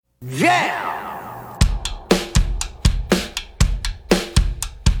Yeah!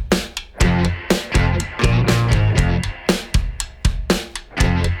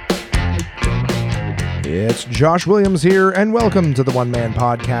 It's Josh Williams here, and welcome to the One Man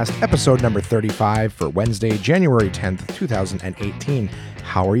Podcast, episode number 35 for Wednesday, January 10th, 2018.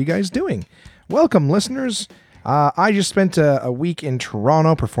 How are you guys doing? Welcome, listeners. I just spent a week in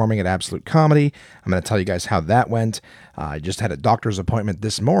Toronto performing at Absolute Comedy. I'm going to tell you guys how that went. I just had a doctor's appointment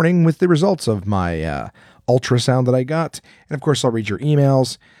this morning with the results of my ultrasound that I got. And of course, I'll read your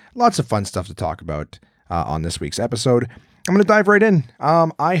emails. Lots of fun stuff to talk about on this week's episode. I'm going to dive right in.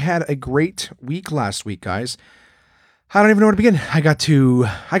 I had a great week last week, guys. I don't even know where to begin. I got to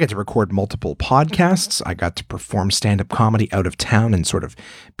record multiple podcasts. I got to perform stand-up comedy out of town and sort of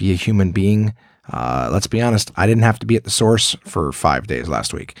be a human being. Let's be honest, I didn't have to be at the Source for 5 days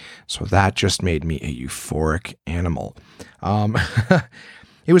last week. So that just made me a euphoric animal.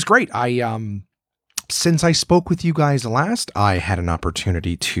 It was great. Since I spoke with you guys last, I had an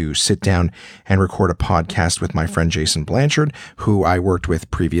opportunity to sit down and record a podcast with my friend Jason Blanchard, who I worked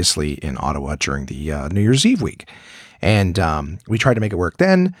with previously in Ottawa during the New Year's Eve week. And we tried to make it work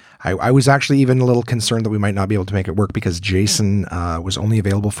then. I was actually even a little concerned that we might not be able to make it work because Jason was only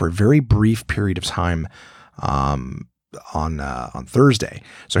available for a very brief period of time on Thursday.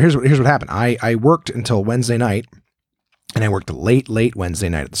 So here's what happened. I worked until Wednesday night, and I worked late Wednesday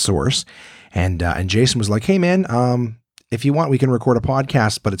night at the Source. And Jason was like, "Hey man, if you want, we can record a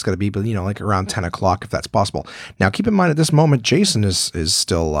podcast, but it's got to be, like around 10 o'clock if that's possible." Now, keep in mind at this moment, Jason is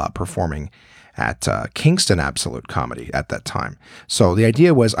still performing at Kingston Absolute Comedy at that time. So the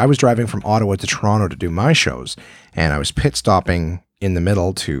idea was I was driving from Ottawa to Toronto to do my shows, and I was pit stopping in the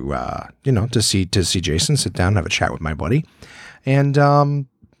middle to see Jason, sit down and have a chat with my buddy. And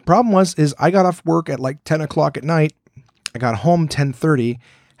problem is I got off work at like 10 o'clock at night. I got home 10:30.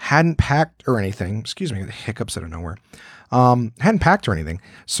 Hadn't packed or anything. Excuse me, the hiccups out of nowhere. Hadn't packed or anything.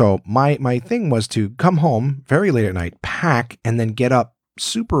 So my thing was to come home very late at night, pack, and then get up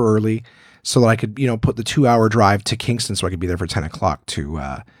super early so that I could, put the 2-hour drive to Kingston so I could be there for 10 o'clock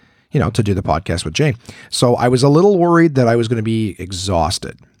to do the podcast with Jay. So I was a little worried that I was going to be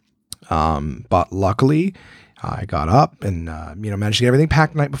exhausted. But luckily I got up and, managed to get everything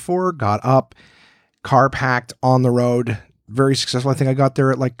packed the night before, got up, car packed, on the road. Very successful. I think I got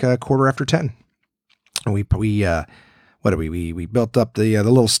there at like 10:15. And we built up the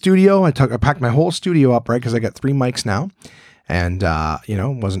little studio. I packed my whole studio up, right? Because I got 3 mics now, and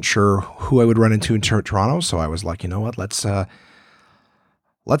wasn't sure who I would run into in Toronto. So I was like, you know what? Let's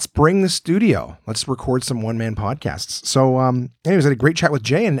bring the studio. Let's record some one-man podcasts. So anyways, I had a great chat with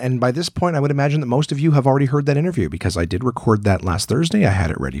Jay. And by this point, I would imagine that most of you have already heard that interview because I did record that last Thursday. I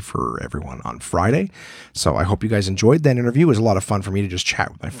had it ready for everyone on Friday. So I hope you guys enjoyed that interview. It was a lot of fun for me to just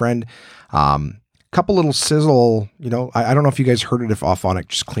chat with my friend. Couple little sizzle, I don't know if you guys heard it, if Auphonic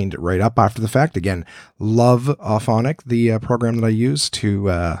just cleaned it right up after the fact. Again, love Auphonic, the program that I use to,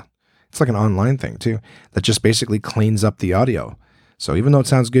 it's like an online thing too, that just basically cleans up the audio. So even though it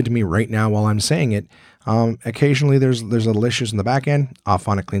sounds good to me right now while I'm saying it, occasionally there's little issues in the back end.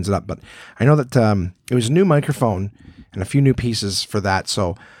 Auphonic cleans it up. But I know that it was a new microphone and a few new pieces for that.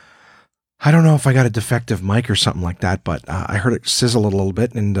 So I don't know if I got a defective mic or something like that, but I heard it sizzle a little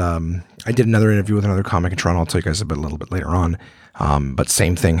bit. And I did another interview with another comic in Toronto. I'll tell you guys a little bit later on. But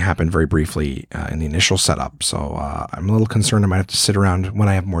same thing happened very briefly in the initial setup. So I'm a little concerned I might have to sit around when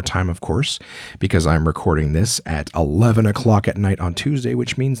I have more time, of course, because I'm recording this at 11 o'clock at night on Tuesday,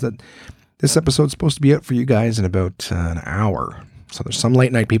 which means that this episode's supposed to be out for you guys in about an hour. So there's some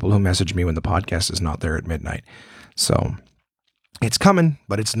late night people who message me when the podcast is not there at midnight. So it's coming,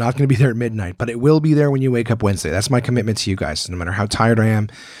 but it's not going to be there at midnight, but it will be there when you wake up Wednesday. That's my commitment to you guys. No matter how tired I am,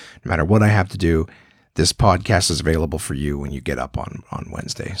 no matter what I have to do, this podcast is available for you when you get up on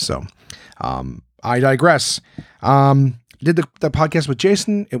Wednesday. So I digress. Did the podcast with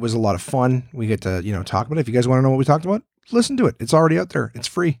Jason. It was a lot of fun. We get to, talk about it. If you guys want to know what we talked about, listen to it. It's already out there. It's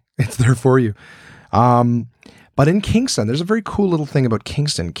free. It's there for you. But in Kingston, there's a very cool little thing about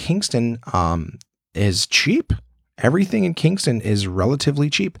Kingston. Kingston is cheap. Everything in Kingston is relatively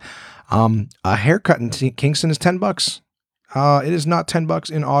cheap. A haircut in Kingston is $10. It is not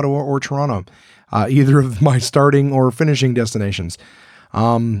 $10 in Ottawa or Toronto, either of my starting or finishing destinations.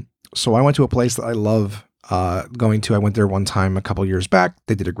 So I went to a place that I love going to. I went there one time a couple years back.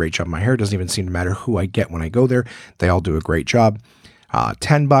 They did a great job. My hair doesn't even seem to matter who I get when I go there. They all do a great job.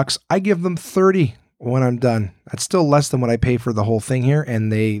 $10. I give them $30 when I'm done. That's still less than what I pay for the whole thing here.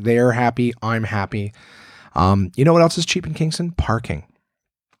 And they are happy. I'm happy. What else is cheap in Kingston? Parking.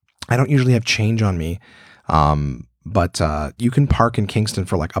 I don't usually have change on me. but you can park in Kingston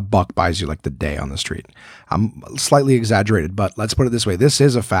for like $1 buys you like the day on the street. I'm slightly exaggerated, but let's put it this way. This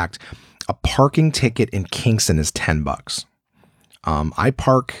is a fact. A parking ticket in Kingston is $10. I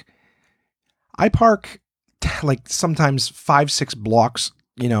park like sometimes 5-6 blocks,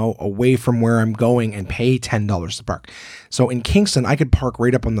 away from where I'm going and pay $10 to park. So in Kingston, I could park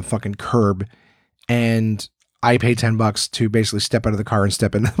right up on the fucking curb and I pay $10 to basically step out of the car and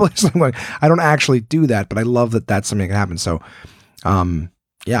step in the place. I'm like, I don't actually do that, but I love that that's something that happens. So,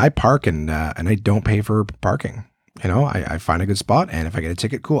 I park and I don't pay for parking. I find a good spot, and if I get a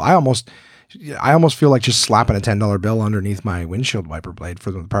ticket, cool. I almost feel like just slapping a $10 bill underneath my windshield wiper blade for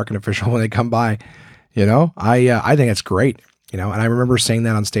the parking official when they come by. I think it's great. And I remember saying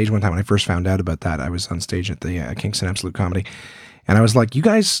that on stage one time when I first found out about that. I was on stage at the Kingston Absolute Comedy. And I was like, you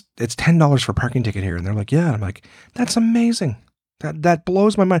guys, it's $10 for a parking ticket here. And they're like, yeah. And I'm like, that's amazing. That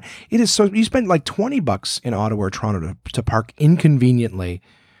blows my mind. It is so, you spend like $20 in Ottawa or Toronto to park inconveniently,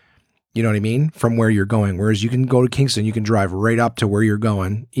 you know what I mean, from where you're going. Whereas you can go to Kingston, you can drive right up to where you're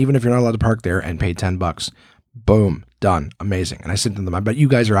going, even if you're not allowed to park there, and pay $10. Boom, done. Amazing. And I said to them, I bet you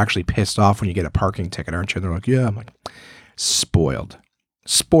guys are actually pissed off when you get a parking ticket, aren't you? And they're like, yeah. I'm like, spoiled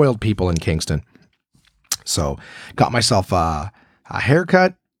people in Kingston. So got myself a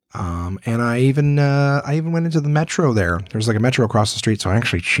haircut, and I even went into the Metro there. There's like a Metro across the street, so I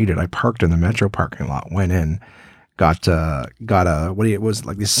actually cheated. I parked in the Metro parking lot, went in, got it was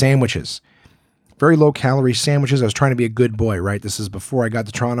like these sandwiches, very low calorie sandwiches. I was trying to be a good boy, right? This is before I got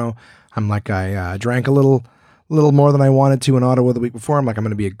to Toronto. I'm like, I drank a little more than I wanted to in Ottawa the week before. I'm like, I'm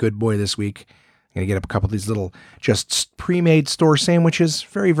going to be a good boy this week. I'm going to get up a couple of these little just pre-made store sandwiches.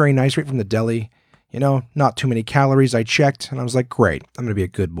 Very, very nice, right from the deli. Not too many calories. I checked and I was like, great, I'm going to be a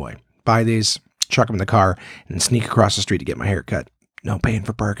good boy. Buy these, chuck them in the car, and sneak across the street to get my hair cut. No paying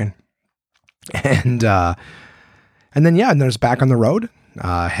for parking. And then I was back on the road,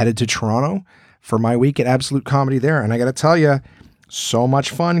 headed to Toronto for my week at Absolute Comedy there. And I got to tell you, so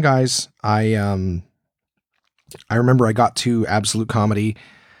much fun, guys. I remember I got to Absolute Comedy.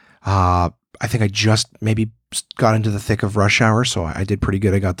 I think I just maybe got into the thick of rush hour, so I did pretty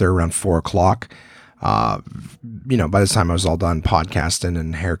good. I got there around 4:00. By the time I was all done podcasting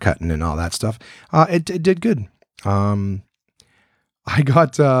and haircutting and all that stuff, it did good. I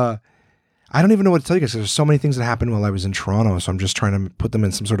don't even know what to tell you guys. There's so many things that happened while I was in Toronto, so I'm just trying to put them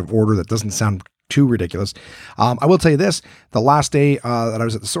in some sort of order that doesn't sound too ridiculous. I will tell you this, the last day that I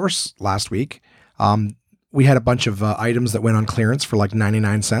was at the Source last week, we had a bunch of items that went on clearance for like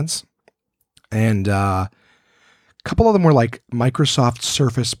 99 cents. And a couple of them were like Microsoft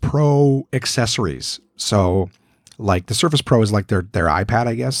Surface Pro accessories. So like the Surface Pro is like their iPad,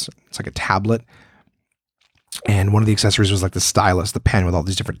 I guess. It's like a tablet. And one of the accessories was like the stylus, the pen with all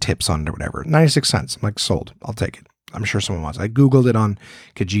these different tips on it or whatever. 96 cents. I'm like, sold. I'll take it. I'm sure someone wants it. I Googled it on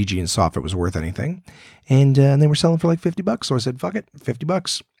Kijiji and saw if it was worth anything. And they were selling for like $50. So I said, fuck it,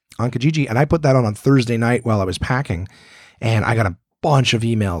 $50 on Kijiji. And I put that on Thursday night while I was packing. And I got a bunch of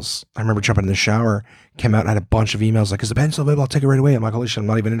emails. I remember jumping in the shower, came out and had a bunch of emails like, is the pen still available? I'll take it right away. I'm like, holy shit, I'm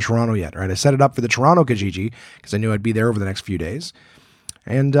not even in Toronto yet, right? I set it up for the Toronto Kijiji because I knew I'd be there over the next few days.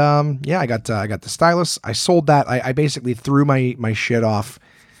 And I got the stylus. I sold that. I basically threw my shit off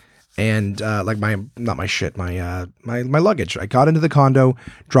and my luggage. I got into the condo,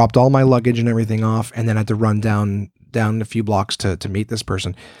 dropped all my luggage and everything off, and then had to run down a few blocks to meet this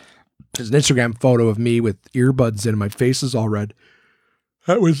person. There's an Instagram photo of me with earbuds in and my face is all red.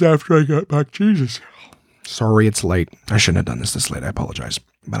 That was after I got back. Jesus. Sorry, it's late. I shouldn't have done this late. I apologize.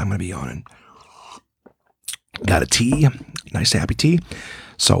 But I'm going to be yawning. Got a tea. Nice happy tea.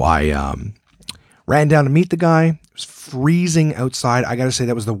 So I ran down to meet the guy. It was freezing outside. I got to say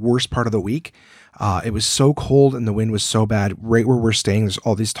that was the worst part of the week. It was so cold and the wind was so bad. Right where we're staying, there's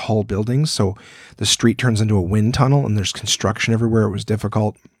all these tall buildings. So the street turns into a wind tunnel and there's construction everywhere. It was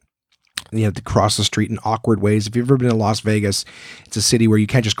difficult. You have to cross the street in awkward ways. If you've ever been to Las Vegas, it's a city where you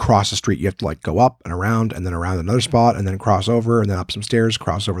can't just cross the street. You have to like go up and around another spot and then cross over and then up some stairs,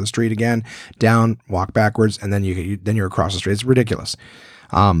 cross over the street again, down, walk backwards, and then you're across the street. It's ridiculous.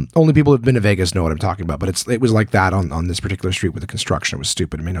 Only people who've been to Vegas know what I'm talking about, but it was like that on this particular street with the construction. It was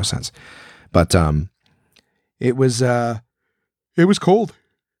stupid. It made no sense. But it was cold.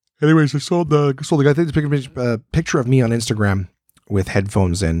 Anyways, I sold the guy. I think this picture of me on Instagram with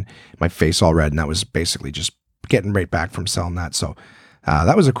headphones in, my face all red, and that was basically just getting right back from selling that. So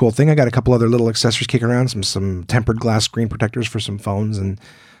that was a cool thing. I got a couple other little accessories kicking around, some tempered glass screen protectors for some phones and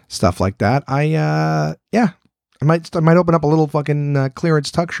stuff like that. I might open up a little fucking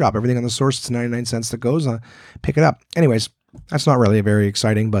clearance tuck shop. Everything on the Source, it's 99 cents that goes. Pick it up. Anyways, that's not really very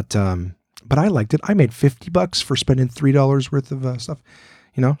exciting, but but I liked it. I made $50 for spending $3 worth of stuff.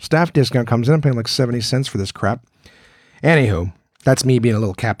 Staff discount comes in. I'm paying like 70 cents for this crap. Anywho, that's me being a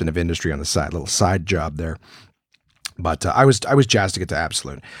little captain of industry on the side, little side job there. But I was jazzed to get to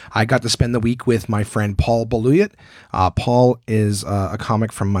Absolute. I got to spend the week with my friend Paul Baluyat. Paul is a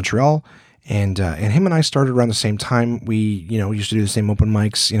comic from Montreal, and him and I started around the same time. We used to do the same open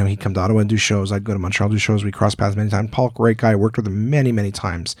mics. He'd come to Ottawa and do shows. I'd go to Montreal do shows. We crossed paths many times. Paul, great guy. I worked with him many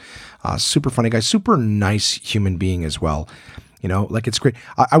times. Super funny guy. Super nice human being as well. It's great.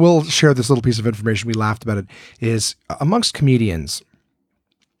 I will share this little piece of information. We laughed about it. Is amongst comedians.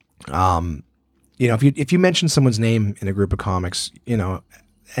 If you mention someone's name in a group of comics,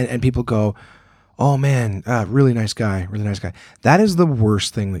 and people go, "Oh man, really nice guy, really nice guy." That is the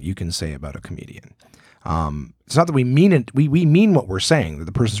worst thing that you can say about a comedian. It's not that we mean it. We mean what we're saying, that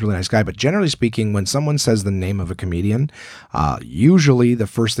the person's a really nice guy. But generally speaking, when someone says the name of a comedian, usually the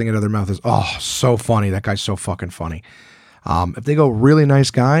first thing out of their mouth is, "Oh, so funny. That guy's so fucking funny." If they go, "Really nice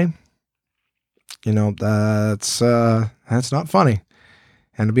guy," that's not funny.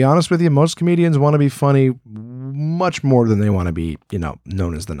 And to be honest with you, most comedians want to be funny much more than they want to be,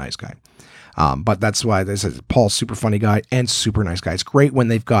 known as the nice guy. But that's why they said Paul's super funny guy and super nice guy. It's great when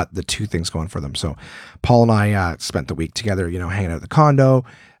they've got the two things going for them. So Paul and I spent the week together, hanging out at the condo,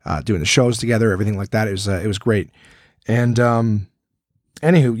 doing the shows together, everything like that. It was great. And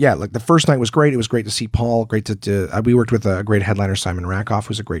anywho, yeah, like the first night was great. It was great to see Paul. Great we worked with a great headliner, Simon Rakoff,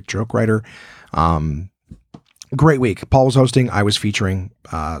 who's a great joke writer. Great week. Paul was hosting. I was featuring.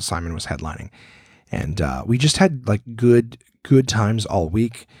 Simon was headlining, and we just had like good times all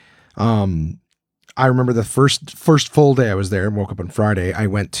week. I remember the first full day I was there and woke up on Friday. I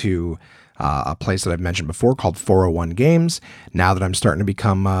went to a place that I've mentioned before called 401 Games. Now that I'm starting to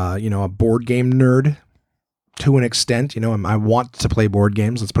become a board game nerd to an extent, I want to play board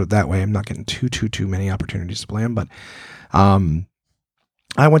games. Let's put it that way. I'm not getting too many opportunities to play them, but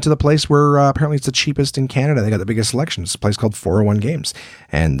I went to the place where apparently it's the cheapest in Canada. They got the biggest selection. It's a place called 401 Games.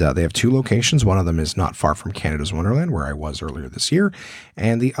 And they have two locations. One of them is not far from Canada's Wonderland, where I was earlier this year.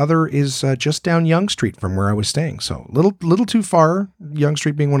 And the other is just down Yonge Street from where I was staying. So little too far. Yonge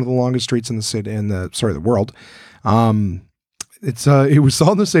Street being one of the longest streets in the city, the world. It was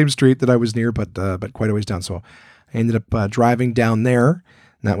on the same street that I was near, but quite a ways down. So I ended up driving down there.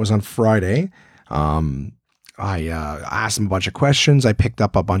 And that was on Friday. I asked them a bunch of questions. I picked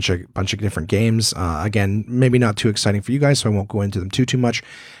up a bunch of different games. Again, maybe not too exciting for you guys, so I won't go into them too much.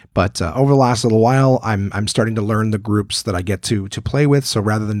 But over the last little while, I'm starting to learn the groups that I get to play with. So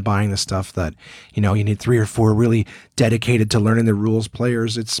rather than buying the stuff that you need 3 or 4 really dedicated to learning the rules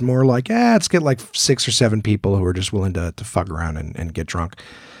players, it's more like let's get like 6 or 7 people who are just willing to fuck around and get drunk.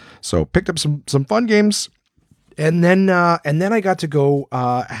 So picked up some fun games, and then I got to go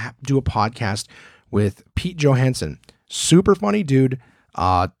do a podcast with Pete Johansson. Super funny dude.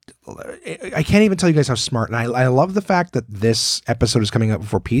 I can't even tell you guys how smart. And I love the fact that this episode is coming out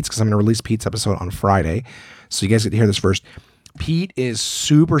before Pete's, because I'm going to release Pete's episode on Friday. So you guys get to hear this first. Pete is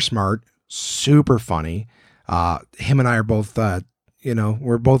super smart, super funny. Him and I are both,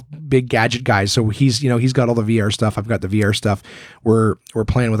 we're both big gadget guys. So he's got all the VR stuff. I've got the VR stuff. We're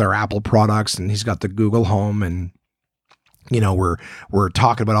playing with our Apple products, and he's got the Google Home, and we're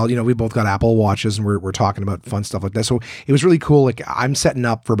talking about all, we both got Apple watches, and we're talking about fun stuff like that. So it was really cool. Like I'm setting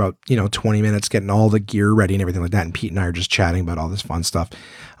up for about, 20 minutes, getting all the gear ready and everything like that. And Pete and I are just chatting about all this fun stuff.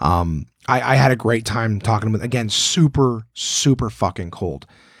 I had a great time talking to him. Again, super, super fucking cold.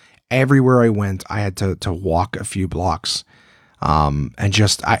 Everywhere I went, I had to walk a few blocks. And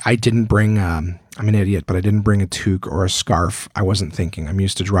just, I didn't bring, I'm an idiot, but I didn't bring a toque or a scarf. I wasn't thinking. I'm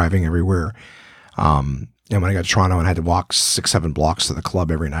used to driving everywhere. And when I got to Toronto and had to walk 6-7 blocks to the club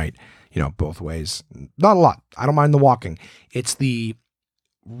every night, both ways, not a lot. I don't mind the walking. It's the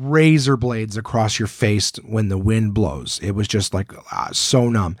razor blades across your face when the wind blows. It was just like so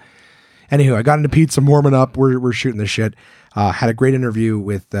numb. Anywho, I got into Pete, some warming up. We're shooting the shit. Had a great interview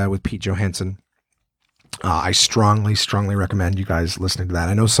with Pete Johansson. I strongly recommend you guys listening to that.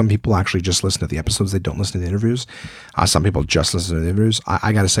 I know some people actually just listen to the episodes. They don't listen to the interviews. Some people just listen to the interviews.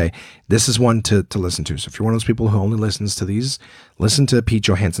 I got to say, this is one to listen to. So if you're one of those people who only listens to these, listen to Pete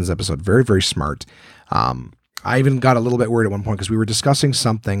Johansson's episode. Very, very smart. I even got a little bit worried at one point because we were discussing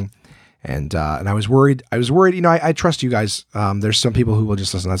something, and I was worried. I trust you guys. There's some people who will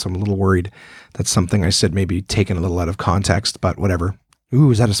just listen to that, so I'm a little worried that something I said may be taken a little out of context, but whatever. Ooh,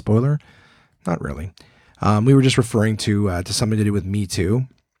 is that a spoiler? Not really. We were just referring to something to do with Me Too,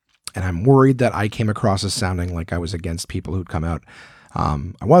 and I'm worried that I came across as sounding like I was against people who'd come out.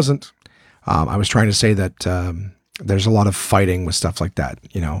 I wasn't. I was trying to say that there's a lot of fighting with stuff like that,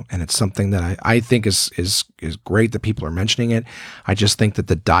 and it's something that I think is great that people are mentioning it. I just think that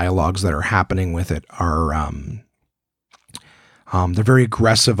the dialogues that are happening with it are, they're very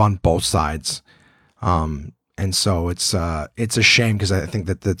aggressive on both sides. And so it's a shame, because I think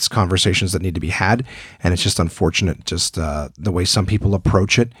that that's conversations that need to be had, and it's just unfortunate, just the way some people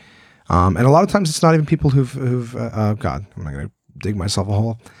approach it. And a lot of times it's not even people who've God, I'm not going to dig myself a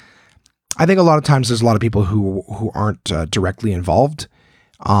hole. I think a lot of times there's a lot of people who aren't directly involved,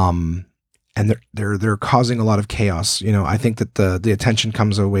 and they're causing a lot of chaos. I think that the attention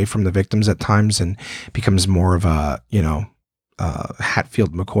comes away from the victims at times and becomes more of a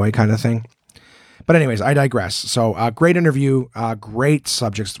Hatfield McCoy kind of thing. But anyways, I digress. So great interview, great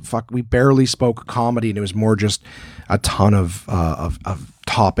subjects. We barely spoke comedy, and it was more just a ton of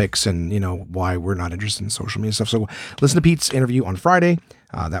topics and, why we're not interested in social media stuff. So listen to Pete's interview on Friday.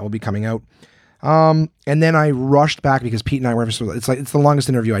 That will be coming out. And then I rushed back because Pete and I were, it's the longest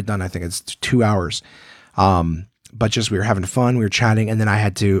interview I'd done. I think it's 2 hours. But just, we were having fun, we were chatting, and then I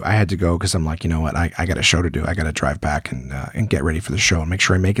had to go, because I'm like, you know what, I got a show to do. I got to drive back and get ready for the show and make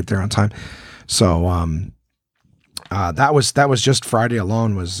sure I make it there on time. So, that was just Friday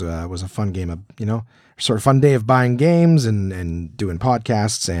alone was a fun game of, sort of fun day of buying games and doing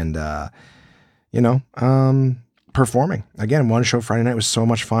podcasts and, performing. Again, one show Friday night was so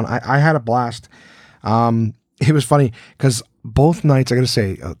much fun. I had a blast. It was funny because both nights, I got to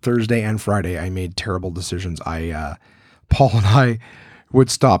say, Thursday and Friday, I made terrible decisions. Paul and I would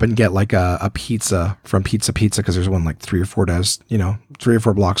stop and get like a pizza from Pizza, because there's one like 3 or 4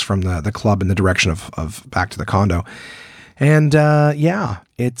 blocks from the club in the direction of back to the condo. And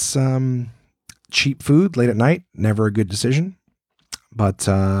it's cheap food late at night. Never a good decision. But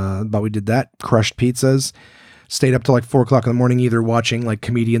we did that. Crushed pizzas. Stayed up till like 4 o'clock in the morning, either watching like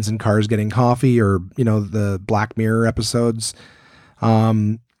comedians in cars getting coffee or, the Black Mirror episodes.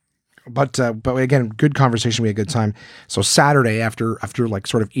 But again, good conversation. We had a good time. So Saturday, after like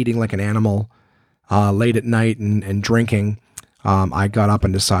sort of eating like an animal, late at night and drinking, I got up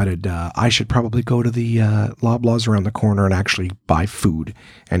and decided, I should probably go to the, Loblaws around the corner and actually buy food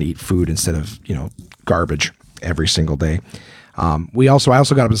and eat food instead of, garbage every single day. I also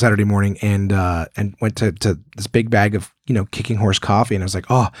got up on Saturday morning and went to this big bag of, Kicking Horse coffee. And I was like,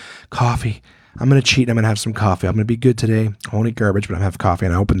 oh, coffee. I'm going to cheat. I'm going to have some coffee. I'm going to be good today. I won't eat garbage, but I'm going to have coffee.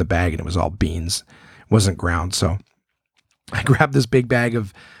 And I opened the bag and it was all beans. It wasn't ground. So I grabbed this big bag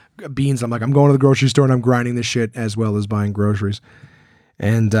of beans. I'm like, I'm going to the grocery store and I'm grinding this shit as well as buying groceries.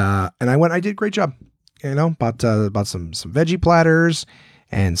 And I did a great job, bought some veggie platters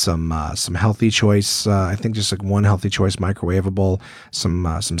and some healthy choice. I think just like one healthy choice microwavable,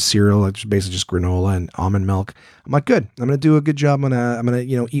 some cereal, which is basically just granola and almond milk. I'm like, good. I'm going to do a good job. I'm going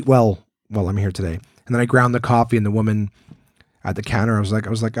to, eat well while I'm here today. And then I ground the coffee, and the woman at the counter, I was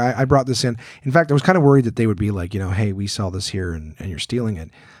like, I brought this in. In fact, I was kind of worried that they would be like, hey, we sell this here and you're stealing it.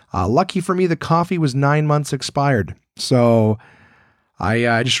 Lucky for me, the coffee was 9 months expired. So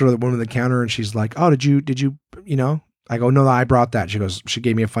I just showed the woman at the counter, and she's like, oh, did you, I go, no, I brought that. She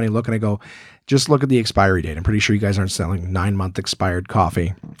gave me a funny look, and I go, just look at the expiry date. I'm pretty sure you guys aren't selling 9-month expired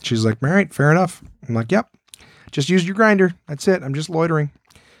coffee. She's like, all right, fair enough. I'm like, yep, just use your grinder. That's it. I'm just loitering.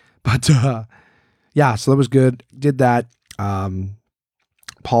 But, so that was good. Did that.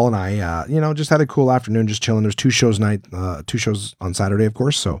 Paul and I, just had a cool afternoon, just chilling. There's 2 shows on Saturday, of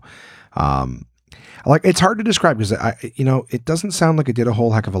course. So, it's hard to describe because it doesn't sound like I did a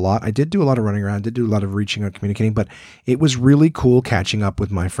whole heck of a lot. I did do a lot of running around, did do a lot of reaching out, communicating, but it was really cool catching up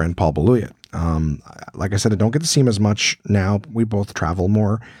with my friend Paul Beluya. Like I said, I don't get to see him as much now. We both travel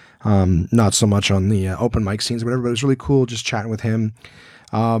more, not so much on the open mic scenes or whatever, but it was really cool just chatting with him.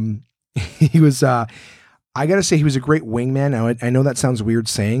 He was, I gotta say, he was a great wingman. Now, I know that sounds weird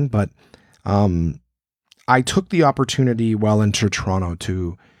saying, but I took the opportunity while in Toronto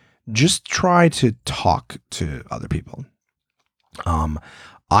to just try to talk to other people.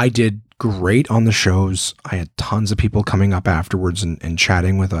 I did great on the shows. I had tons of people coming up afterwards and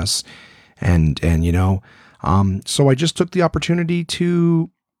chatting with us. And so I just took the opportunity to,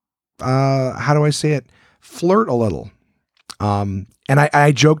 how do I say it? Flirt a little. And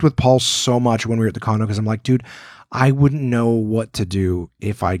I joked with Paul so much when we were at the condo, because I'm like, dude, I wouldn't know what to do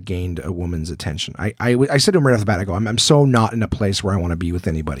if I gained a woman's attention. I said to him right off the bat, I go, I'm so not in a place where I want to be with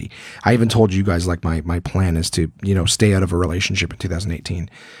anybody. I even told you guys, like, my plan is to, stay out of a relationship in 2018.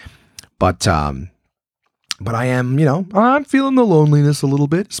 But I am, I'm feeling the loneliness a little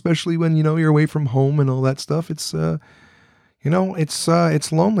bit, especially when, you're away from home and all that stuff. It's,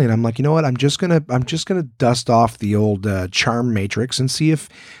 it's lonely. And I'm like, you know what? I'm just going to dust off the old charm matrix and see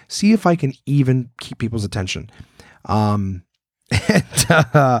if I can even keep people's attention. And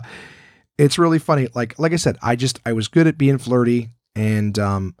it's really funny. Like I said, I was good at being flirty, and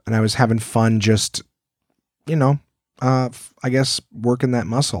I was having fun just, I guess working that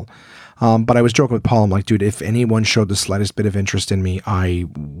muscle. But I was joking with Paul. I'm like, dude, if anyone showed the slightest bit of interest in me, I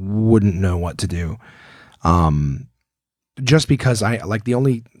wouldn't know what to do. Just because I like the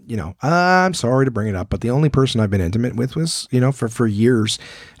only, I'm sorry to bring it up, but the only person I've been intimate with was, for years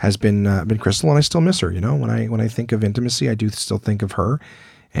has been Crystal, and I still miss her. When I think of intimacy, I do still think of her.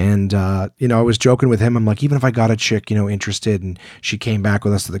 And, I was joking with him. I'm like, even if I got a chick, interested, and she came back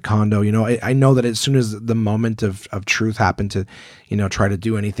with us to the condo, I know that as soon as the moment of truth happened to, try to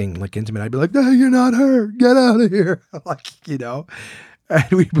do anything like intimate, I'd be like, no, you're not her. Get out of here.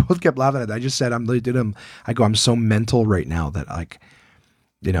 And we both kept laughing at it. I just said, I'm so mental right now that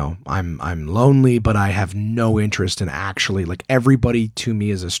I'm lonely, but I have no interest in actually, like, everybody to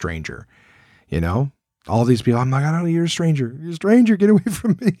me is a stranger, all these people, I'm like, I don't know, you're a stranger, get away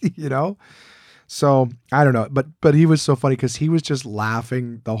from me, So I don't know, but he was so funny because he was just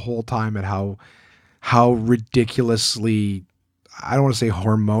laughing the whole time at how ridiculously, I don't want to say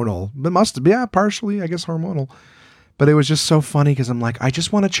hormonal, but must be, yeah, partially, I guess, hormonal. But it was just so funny because I'm like, I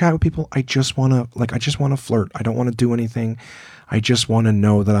just want to chat with people. I just want to flirt. I don't want to do anything. I just want to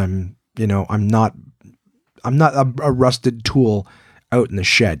know that I'm not a rusted tool out in the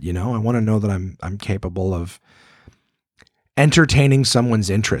shed. I want to know that I'm capable of entertaining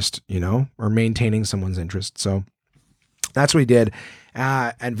someone's interest, or maintaining someone's interest. So that's what he did.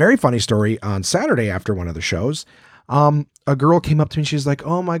 And very funny story, on Saturday after one of the shows, a girl came up to me and she's like,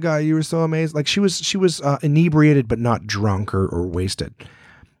 oh my God, you were so amazing. Like she was inebriated, but not drunk or wasted.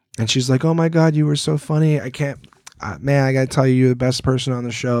 And she's like, oh my God, you were so funny. I can't, man, I got to tell you, you're the best person on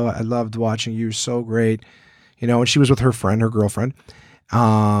the show. I loved watching you. You're so great. And she was with her girlfriend.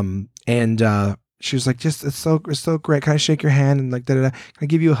 And she was like, it's so great. Can I shake your hand? And like, Can I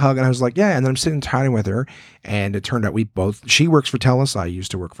give you a hug? And I was like, yeah. And then I'm sitting chatting with her, and it turned out she works for TELUS. I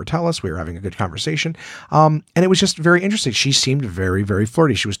used to work for TELUS. We were having a good conversation. And it was just very interesting. She seemed very, very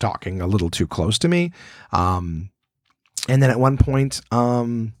flirty. She was talking a little too close to me. And then at one point,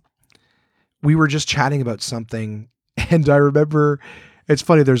 we were just chatting about something. And I remember, it's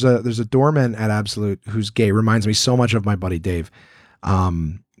funny. There's a doorman at Absolute who's gay. Reminds me so much of my buddy Dave.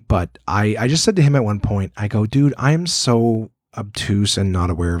 But I just said to him at one point, I go, dude, I am so obtuse and not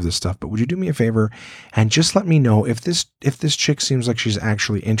aware of this stuff, but would you do me a favor and just let me know if this chick seems like she's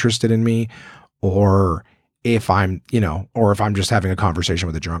actually interested in me, or if I'm just having a conversation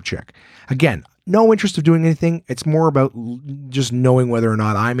with a drunk chick. Again, no interest of doing anything. It's more about just knowing whether or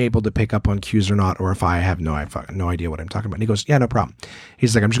not I'm able to pick up on cues or not, or if I have no idea what I'm talking about. And he goes, yeah, no problem.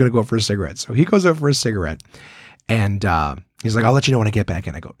 He's like, I'm just going to go out for a cigarette. So he goes out for a cigarette, and he's like, I'll let you know when I get back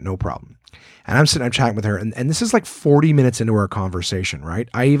in. I go, no problem. And I'm chatting with her. And this is like 40 minutes into our conversation, right?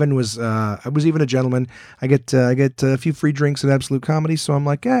 I was even a gentleman. I get a few free drinks at Absolute Comedy. So I'm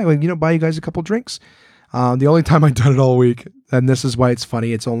like, yeah, well, buy you guys a couple drinks. The only time I've done it all week. And this is why it's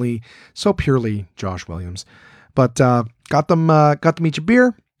funny. It's only so purely Josh Williams, but, got them each a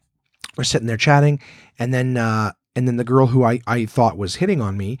beer. We're sitting there chatting. And then the girl who I thought was hitting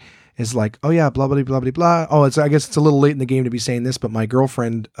on me is like, oh yeah, blah, blah, blah, blah, blah. Oh, I guess it's a little late in the game to be saying this, but my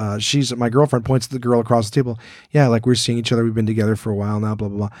girlfriend points to the girl across the table. Yeah, like, we're seeing each other. We've been together for a while now, blah,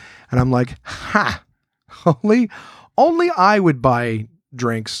 blah, blah. And I'm like, ha, only I would buy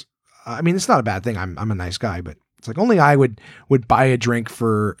drinks. I mean, it's not a bad thing. I'm a nice guy, but it's like only I would buy a drink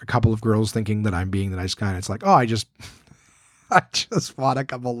for a couple of girls thinking that I'm being the nice guy. And it's like, oh, I just want a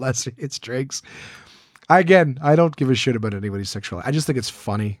couple less drinks. Again, I don't give a shit about anybody's sexuality. I just think it's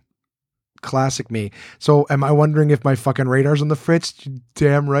funny. Classic me. So am I wondering if my fucking radar's on the fritz?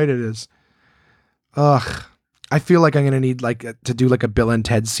 Damn right it is. Ugh. I feel like I'm going to need to do like a Bill and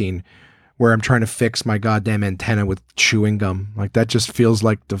Ted scene where I'm trying to fix my goddamn antenna with chewing gum. Like, that just feels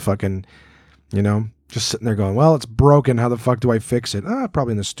like the fucking, just sitting there going, well, it's broken. How the fuck do I fix it?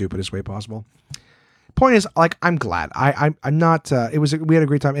 Probably in the stupidest way possible. Point is, like, I'm glad. I'm not, we had a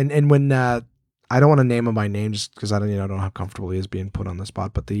great time. And when, I don't want to name him by name just because I don't know how comfortable he is being put on the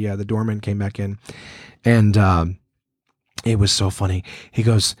spot. But the doorman came back in, and it was so funny. He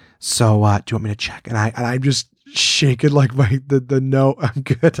goes, "So, do you want me to check?" And I'm just shaking like the no, I'm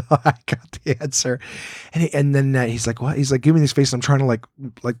good. I got the answer. And then he's like, "What?" He's like, "Give me this face." I'm trying to like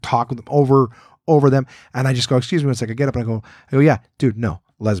talk with them over them, and I just go, "Excuse me one second." I get up and I go, "Yeah, dude, no,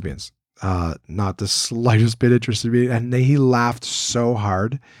 lesbians, not the slightest bit interested in me." And he laughed so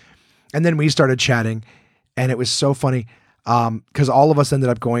hard. And then we started chatting, and it was so funny because all of us ended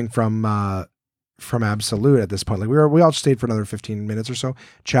up going from from Absolute at this point. Like we all stayed for another 15 minutes or so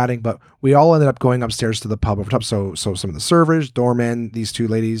chatting, but we all ended up going upstairs to the pub over top. So some of the servers, doormen, these two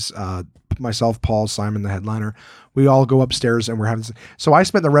ladies, myself, Paul, Simon, the headliner, we all go upstairs and we're having. So I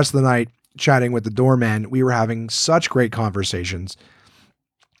spent the rest of the night chatting with the doorman. We were having such great conversations.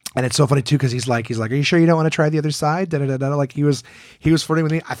 And it's so funny too, because he's like, are you sure you don't want to try the other side? Da, da, da, da. Like he was flirting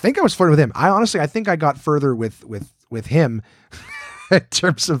with me. I think I was flirting with him. I think I got further with him in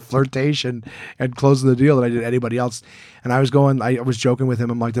terms of flirtation and closing the deal than I did anybody else. And I was joking with him.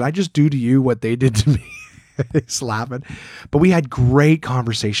 I'm like, did I just do to you what they did to me? He's laughing. But we had great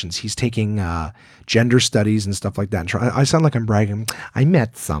conversations. He's taking gender studies and stuff like that. I sound like I'm bragging. I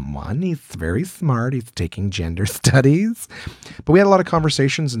met someone. He's very smart. He's taking gender studies. But we had a lot of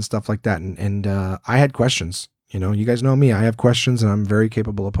conversations and stuff like that. And I had questions. You know, you guys know me. I have questions and I'm very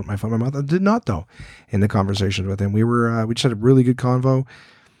capable of putting my phone in my mouth. I did not, though, in the conversations with him. We just had a really good convo.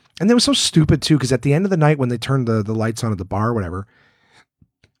 And it was so stupid, too, because at the end of the night when they turned the lights on at the bar or whatever,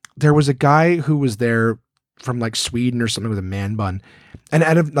 there was a guy who was there from like Sweden or something with a man bun. And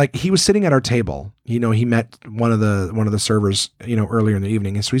he was sitting at our table. You know, he met one of the servers, you know, earlier in the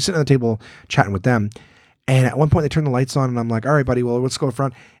evening. And so he's sitting at the table chatting with them. And at one point they turn the lights on and I'm like, all right, buddy, well, let's go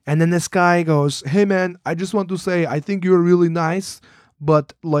front. And then this guy goes, hey man, I just want to say, I think you're really nice,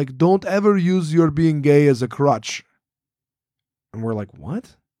 but like, don't ever use your being gay as a crutch. And we're like,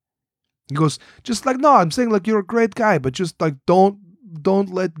 what? He goes, just like, no, I'm saying like, you're a great guy, but just like, don't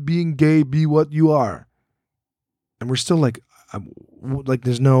let being gay be what you are. And we're still like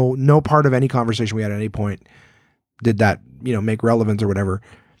there's no part of any conversation we had at any point did that, you know, make relevant or whatever.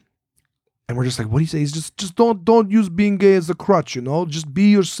 And we're just like, what do you say? He's just don't use being gay as a crutch, you know, just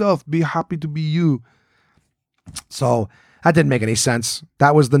be yourself, be happy to be you. So that didn't make any sense.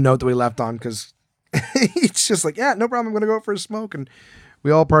 That was the note that we left on, because it's just like, yeah, no problem. I'm going to go out for a smoke. And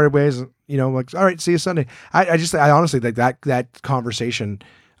we all parted ways, you know, like, all right, see you Sunday. I honestly think that conversation,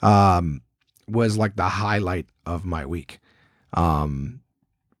 was like the highlight of my week. You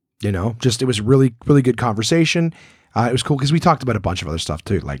know, just, it was really, really good conversation. It was cool because we talked about a bunch of other stuff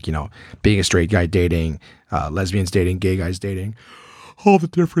too. Like, you know, being a straight guy dating, lesbians dating, gay guys dating, all the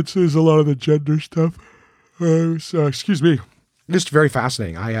differences, a lot of the gender stuff. So, excuse me. Just very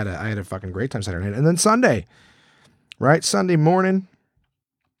fascinating. I had a fucking great time Saturday night. And then Sunday, right? Sunday morning,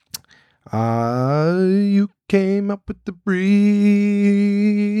 you came up with the breeze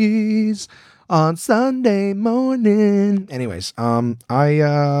on Sunday morning. Anyways,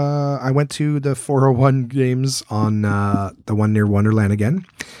 I went to the 401 games on the one near Wonderland again.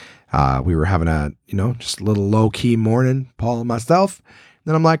 We were having a, you know, just a little low key morning, Paul and myself.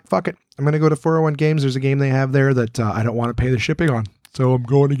 Then I'm like, fuck it. I'm going to go to 401 games. There's a game they have there that I don't want to pay the shipping on. So I'm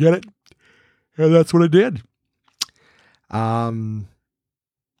going to get it. And that's what I did.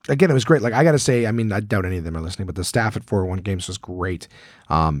 Again, it was great. Like, I got to say, I mean, I doubt any of them are listening, but the staff at 401 Games was great.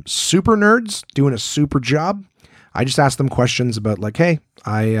 Super nerds doing a super job. I just asked them questions about like, hey,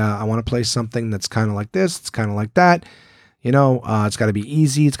 I want to play something that's kind of like this. It's kind of like that. You know, it's got to be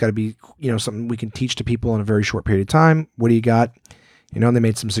easy. It's got to be, you know, something we can teach to people in a very short period of time. What do you got? You know, and they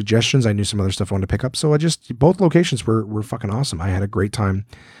made some suggestions. I knew some other stuff I wanted to pick up. So both locations were fucking awesome. I had a great time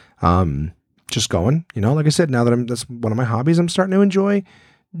just going, you know, like I said, now that that's one of my hobbies, I'm starting to enjoy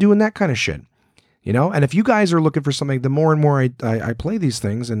doing that kind of shit, you know? And if you guys are looking for something, the more and more I play these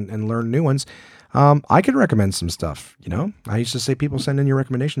things and learn new ones, I could recommend some stuff, you know? I used to say, people send in your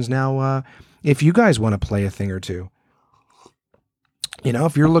recommendations. Now, if you guys want to play a thing or two, you know,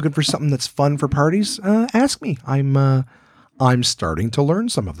 if you're looking for something that's fun for parties, ask me. I'm starting to learn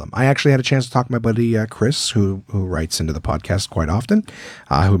some of them. I actually had a chance to talk to my buddy Chris, who writes into the podcast quite often,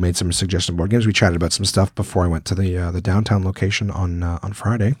 who made some suggested board games. We chatted about some stuff before I went to the downtown location on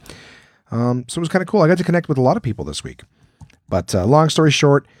Friday. So it was kind of cool. I got to connect with a lot of people this week. But long story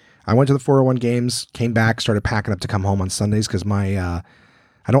short, I went to the 401 games, came back, started packing up to come home on Sundays because my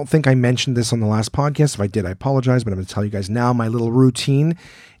I don't think I mentioned this on the last podcast. If I did, I apologize, but I'm going to tell you guys now. My little routine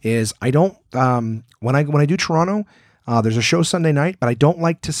is I don't when I do Toronto. There's a show Sunday night, but I don't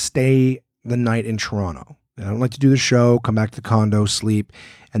like to stay the night in Toronto. I don't like to do the show, come back to the condo, sleep,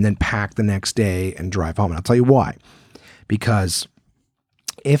 and then pack the next day and drive home. And I'll tell you why. Because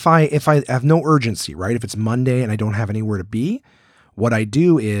if I have no urgency, right? If it's Monday and I don't have anywhere to be, what I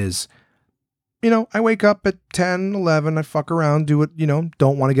do is, you know, I wake up at 10, 11, I fuck around, do it, you know,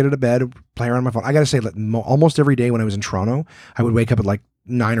 don't want to get out of bed, play around my phone. I got to say, almost every day when I was in Toronto, I would wake up at like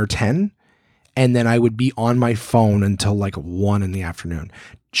 9 or 10. And then I would be on my phone until like 1 in the afternoon,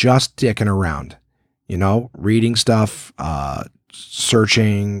 just dicking around, you know, reading stuff,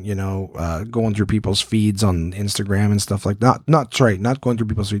 searching, going through people's feeds on Instagram and stuff like that. Not going through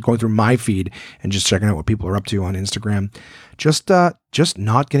people's feed, going through my feed and just checking out what people are up to on Instagram. Just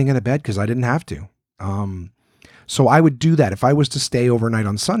not getting out of bed because I didn't have to. So I would do that. If I was to stay overnight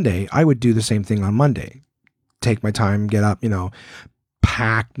on Sunday, I would do the same thing on Monday. Take my time, get up,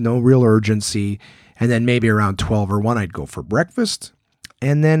 pack, no real urgency. And then maybe around 12 or 1, I'd go for breakfast.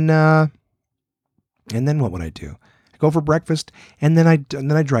 And then what would I do? I go for breakfast and then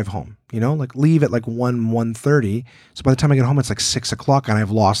I drive home, like leave at like 1:30. So by the time I get home, it's like 6 o'clock and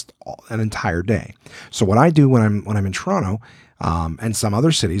I've lost an entire day. So what I do when I'm in Toronto, and some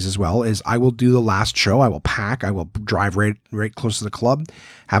other cities as well, is I will do the last show. I will pack. I will drive right close to the club,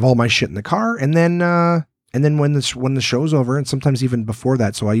 have all my shit in the car, and then when the show's over, and sometimes even before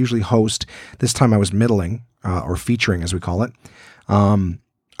that. So I usually host. This time I was middling or featuring, as we call it.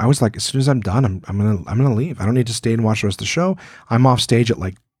 I was like, as soon as I'm done, I'm gonna leave. I don't need to stay and watch the rest of the show. I'm off stage at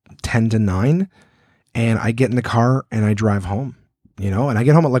like 10 to 9, and I get in the car and I drive home. And I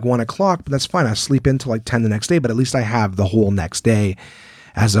get home at like 1 o'clock, but that's fine. I sleep until like 10 the next day, but at least I have the whole next day,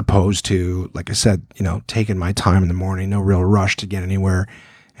 as opposed to, like I said, taking my time in the morning, no real rush to get anywhere.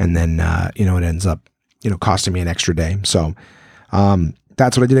 And then, it ends up, costing me an extra day. So,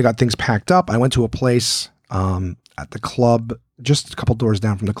 that's what I did. I got things packed up. I went to a place, at the club, just a couple doors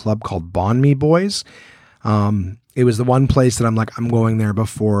down from the club, called Bon Me Boys. It was the one place that I'm like, I'm going there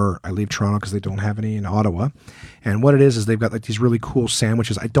before I leave Toronto because they don't have any in Ottawa. And what it is they've got like these really cool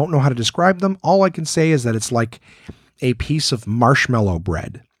sandwiches. I don't know how to describe them. All I can say is that it's like a piece of marshmallow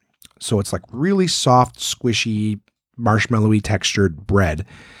bread. So it's like really soft, squishy, marshmallowy textured bread.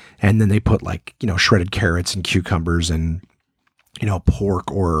 And then they put like, shredded carrots and cucumbers and,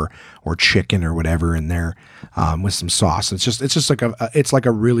 pork or chicken or whatever in there, with some sauce. It's just like it's like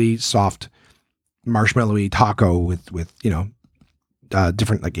a really soft marshmallowy taco with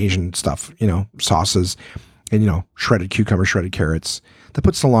different like Asian stuff, sauces and, shredded cucumber, shredded carrots. They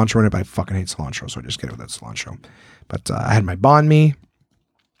put cilantro in it, but I fucking hate cilantro. So I just get it without cilantro. But, I had my banh mi.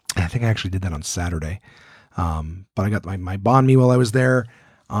 I think I actually did that on Saturday. But I got my banh mi while I was there,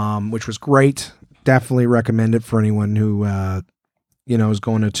 which was great. Definitely recommend it for anyone who, is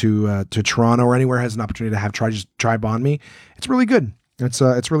going to Toronto or anywhere, has an opportunity to try banh mi. It's really good.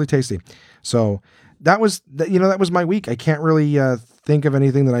 It's really tasty. So that was my week. I can't really think of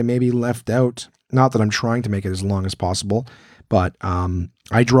anything that I maybe left out. Not that I'm trying to make it as long as possible, but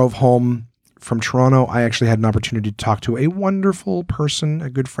I drove home from Toronto. I actually had an opportunity to talk to a wonderful person, a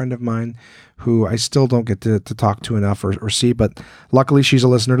good friend of mine, who I still don't get to talk to enough or see, but luckily she's a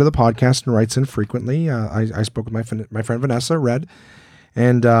listener to the podcast and writes in frequently. I spoke with my friend Vanessa Red,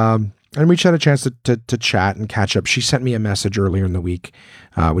 and we had a chance to chat and catch up. She sent me a message earlier in the week,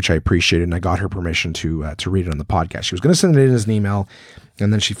 which I appreciated, and I got her permission to read it on the podcast. She was going to send it in as an email,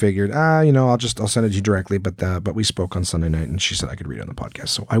 and then she figured, I'll send it to you directly. But we spoke on Sunday night, and she said I could read it on the podcast,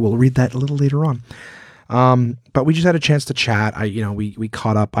 so I will read that a little later on. But we just had a chance to chat. We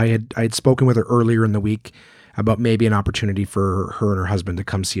caught up. I had spoken with her earlier in the week about maybe an opportunity for her and her husband to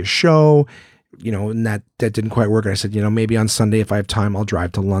come see a show. And that didn't quite work. And I said, maybe on Sunday, if I have time, I'll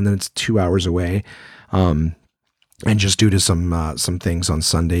drive to London. It's 2 hours away. And just due to some things on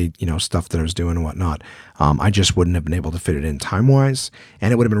Sunday, stuff that I was doing and whatnot, I just wouldn't have been able to fit it in time wise,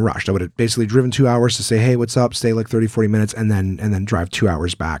 and it would have been rushed. I would have basically driven 2 hours to say, hey, what's up? Stay like 30, 40 minutes and then drive 2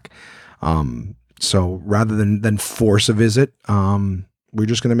 hours back. So rather than force a visit, we're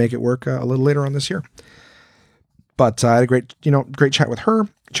just going to make it work a little later on this year. But I had a great chat with her.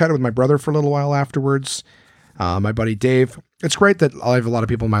 Chatted with my brother for a little while afterwards. My buddy Dave. It's great that I have a lot of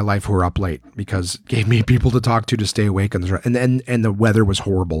people in my life who are up late, because it gave me people to talk to stay awake. And the weather was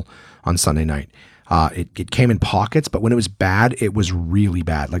horrible on Sunday night. It came in pockets, but when it was bad, it was really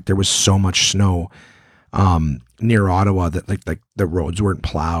bad. Like there was so much snow near Ottawa that like the roads weren't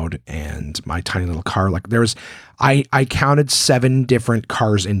plowed, and my tiny little car, I counted 7 different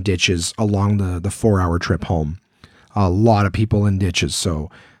cars in ditches along the 4-hour trip home. A lot of people in ditches. So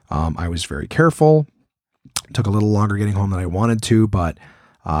I was very careful. Took a little longer getting home than I wanted to, but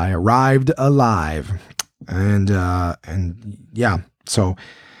I arrived alive. And yeah, so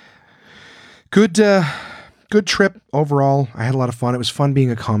good trip overall. I had a lot of fun. It was fun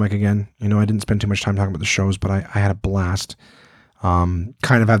being a comic again. I didn't spend too much time talking about the shows, but I had a blast. Kind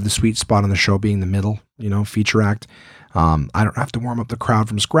of have the sweet spot on the show being the middle, feature act. I don't have to warm up the crowd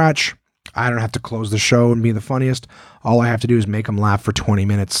from scratch. I don't have to close the show and be the funniest. All I have to do is make them laugh for 20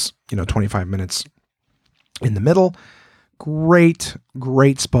 minutes, 25 minutes in the middle. Great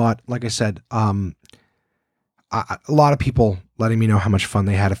spot. Like I said, a lot of people letting me know how much fun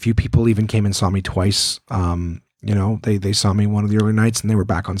they had. A few people even came and saw me twice They saw me one of the early nights and they were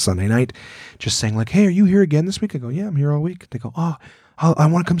back on Sunday night just saying like, hey, are you here again this week? I go, yeah, I'm here all week. They go, oh, I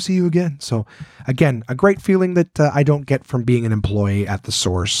want to come see you again. So again, a great feeling that I don't get from being an employee at the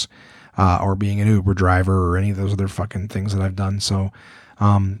source or being an Uber driver or any of those other fucking things that I've done. So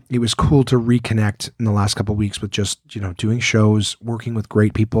it was cool to reconnect in the last couple of weeks with just, doing shows, working with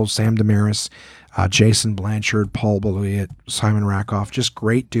great people, Sam Damaris, Jason Blanchard, Paul Beloit, Simon Rakoff, just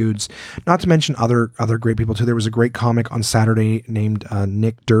great dudes. Not to mention other great people too. There was a great comic on Saturday named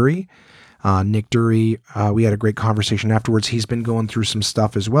Nick Dury. Nick Dury, we had a great conversation afterwards. He's been going through some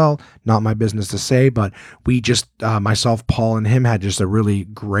stuff as well. Not my business to say, but we just, myself, Paul, and him had just a really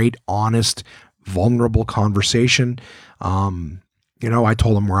great, honest, vulnerable conversation. I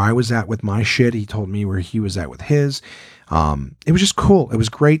told him where I was at with my shit. He told me where he was at with his. It was just cool. It was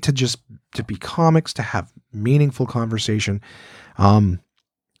great to be comics, to have meaningful conversation. I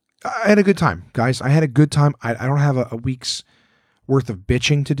had a good time, guys. I had a good time. I don't have a week's worth of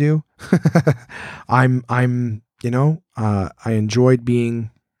bitching to do. I enjoyed being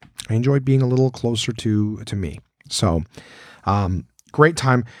a little closer to me. So, great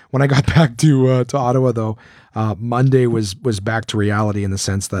time. When I got back to Ottawa though, Monday was back to reality in the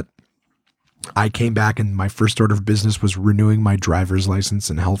sense that I came back and my first order of business was renewing my driver's license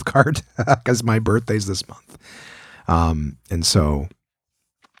and health card because my birthday's this month. And so,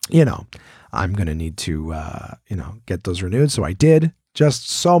 I'm going to need to, get those renewed. So I did. Just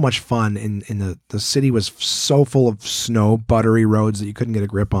so much fun in the city was so full of snow, buttery roads that you couldn't get a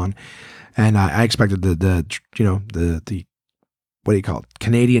grip on. And I expected the what do you call it?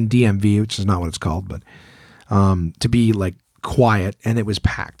 Canadian DMV, which is not what it's called, but, to be like quiet, and it was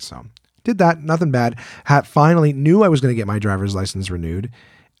packed. So did that. Nothing bad. Finally knew I was going to get my driver's license renewed.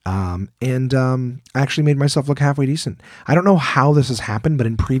 And I actually made myself look halfway decent. I don't know how this has happened, but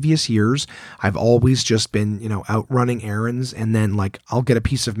in previous years, I've always just been, out running errands, and then like I'll get a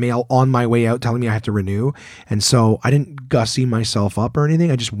piece of mail on my way out telling me I have to renew. And so I didn't gussy myself up or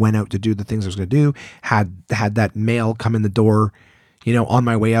anything. I just went out to do the things I was going to do, had that mail come in the door, on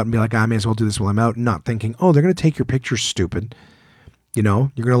my way out, and be like, I may as well do this while I'm out, not thinking, oh, they're going to take your picture, stupid. You're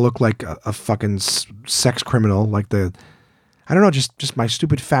going to look like a fucking sex criminal, like I don't know, just my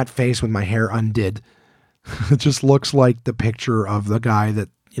stupid fat face with my hair undid. It just looks like the picture of the guy that,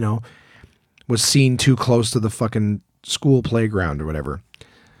 was seen too close to the fucking school playground or whatever.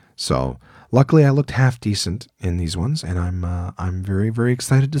 So luckily I looked half decent in these ones, and I'm very, very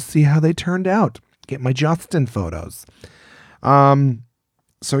excited to see how they turned out. Get my Justin photos.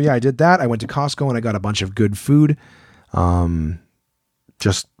 So yeah, I did that. I went to Costco and I got a bunch of good food.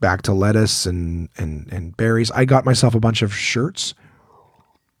 Just back to lettuce and berries. I got myself a bunch of shirts,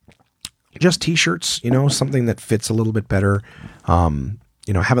 just t-shirts, something that fits a little bit better.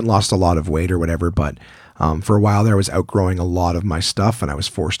 Haven't lost a lot of weight or whatever, but for a while there I was outgrowing a lot of my stuff and I was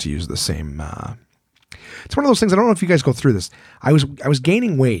forced to use the same. It's one of those things. I don't know if you guys go through this. I was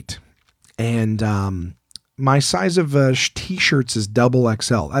gaining weight, and my size of t-shirts is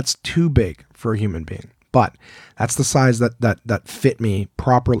XXL. That's too big for a human being. But that's the size that fit me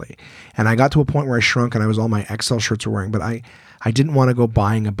properly. And I got to a point where I shrunk and all my XL shirts were wearing, but I didn't want to go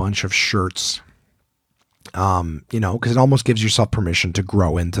buying a bunch of shirts, because it almost gives yourself permission to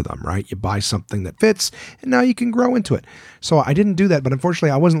grow into them, right? You buy something that fits and now you can grow into it. So I didn't do that, but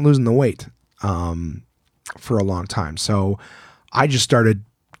unfortunately I wasn't losing the weight, for a long time. So I just started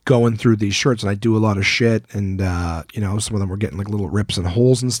going through these shirts, and I do a lot of shit, and some of them were getting like little rips and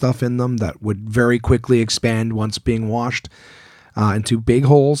holes and stuff in them that would very quickly expand once being washed into big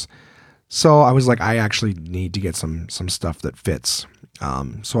holes. So I was like, I actually need to get some stuff that fits.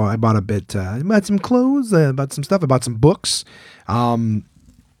 So I bought I bought some clothes, I bought some stuff, I bought some books.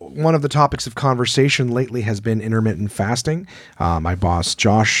 One of the topics of conversation lately has been intermittent fasting. My boss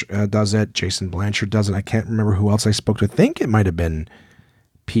Josh does it. Jason Blanchard does it. I can't remember who else I spoke to. I think it might have been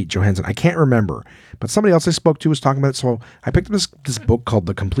Pete Johansson. I can't remember, but somebody else I spoke to was talking about it. So I picked up this book called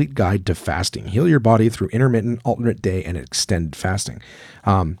The Complete Guide to Fasting: Heal Your Body Through Intermittent, Alternate Day, and Extended Fasting.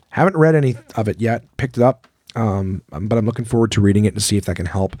 Haven't read any of it yet, picked it up, but I'm looking forward to reading it to see if that can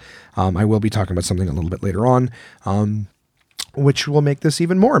help. I will be talking about something a little bit later on, which will make this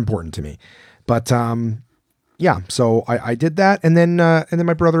even more important to me. But yeah, so I did that. And then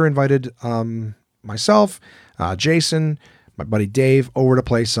my brother invited myself, Jason, my buddy Dave, over to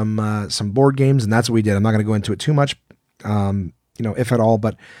play some board games, and that's what we did. I'm not going to go into it too much, if at all,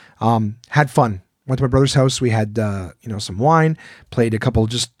 but had fun. Went to my brother's house. We had some wine, played a couple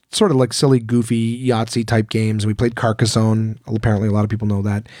just sort of like silly, goofy Yahtzee type games. We played Carcassonne. Apparently, a lot of people know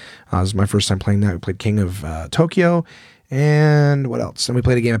that. This was my first time playing that. We played King of Tokyo, and what else? And we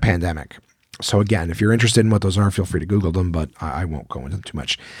played a game of Pandemic. So again, if you're interested in what those are, feel free to Google them, but I won't go into them too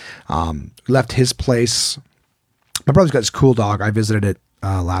much. Left his place. My brother's got this cool dog. I visited it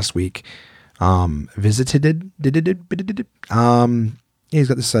last week. He's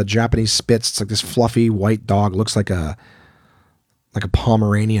got this Japanese Spitz. It's like this fluffy white dog. Looks like a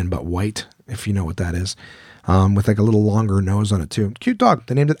Pomeranian, but white, if you know what that is. With like a little longer nose on it too. Cute dog.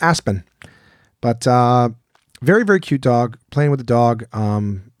 They named it Aspen. But very, very cute dog. Playing with the dog.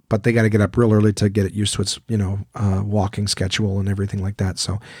 But they got to get up real early to get it used to its, walking schedule and everything like that.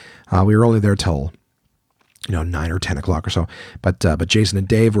 So we were only there till 9 or 10 o'clock or so. But Jason and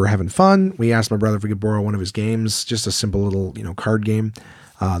Dave were having fun. We asked my brother if we could borrow one of his games, just a simple little, card game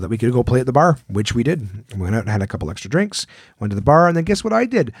that we could go play at the bar, which we did. We went out and had a couple extra drinks, went to the bar, and then guess what I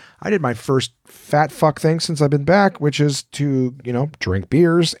did? I did my first fat fuck thing since I've been back, which is to, drink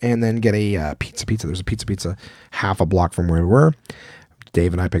beers and then get a pizza. There's a pizza half a block from where we were.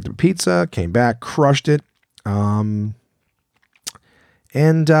 Dave and I picked up a pizza, came back, crushed it. And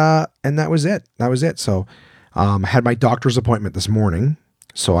that was it. So, had my doctor's appointment this morning.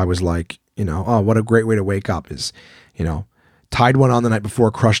 So I was like, what a great way to wake up is, tied one on the night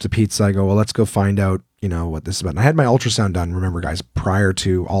before, crushed the pizza. I go, well, let's go find out, what this is about. And I had my ultrasound done, remember guys, prior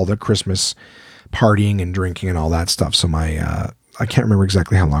to all the Christmas partying and drinking and all that stuff. So I can't remember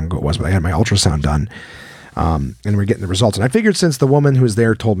exactly how long ago it was, but I had my ultrasound done. And we're getting the results. And I figured since the woman who was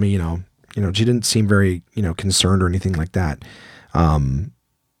there told me, she didn't seem very, concerned or anything like that. I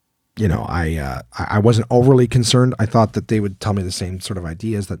wasn't overly concerned. I thought that they would tell me the same sort of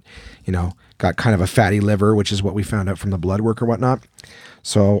ideas that, got kind of a fatty liver, which is what we found out from the blood work or whatnot.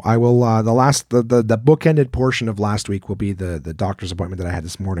 So I will, the bookended portion of last week will be the doctor's appointment that I had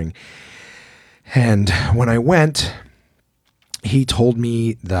this morning. And when I went, he told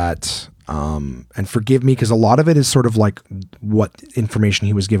me that, and forgive me, because a lot of it is sort of like what information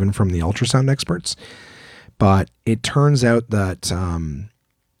he was given from the ultrasound experts. But it turns out that,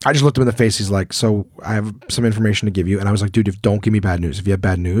 I just looked him in the face. He's like, so I have some information to give you. And I was like, dude, don't give me bad news. If you have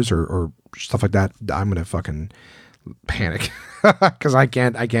bad news or stuff like that, I'm going to fucking panic because I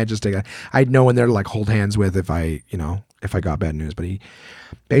can't just take that. I'd know when they're like hold hands with if I got bad news. But he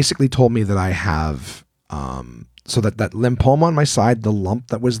basically told me that I have, so that lymphoma on my side, the lump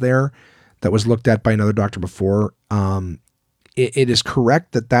that was there, that was looked at by another doctor before, it is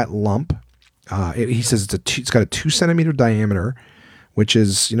correct that lump, he says it's got a 2 centimeter diameter, which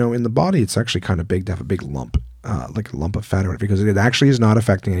is, in the body, it's actually kind of big to have a big lump, like a lump of fat or whatever, because it actually is not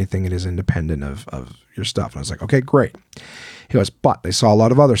affecting anything. It is independent of your stuff. And I was like, okay, great. He goes, but they saw a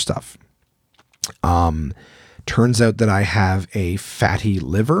lot of other stuff. Turns out that I have a fatty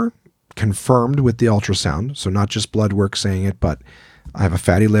liver, confirmed with the ultrasound. So not just blood work saying it, but I have a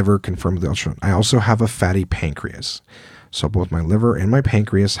fatty liver confirmed with the ultrasound. I also have a fatty pancreas. So both my liver and my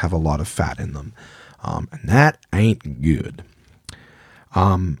pancreas have a lot of fat in them. And that ain't good.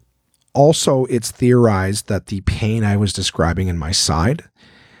 Also, it's theorized that the pain I was describing in my side,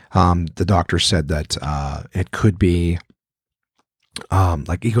 the doctor said that it could be,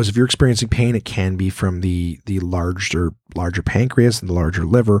 like he goes, if you're experiencing pain, it can be from the larger pancreas and the larger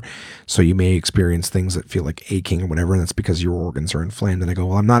liver. So you may experience things that feel like aching or whatever, and that's because your organs are inflamed. And I go,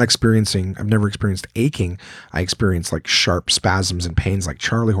 well, I've never experienced aching. I experience like sharp spasms and pains like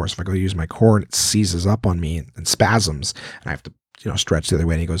Charlie horse. If I go to use my core and it seizes up on me and spasms, and I have to stretch the other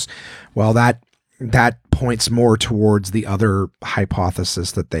way. And he goes, well, that points more towards the other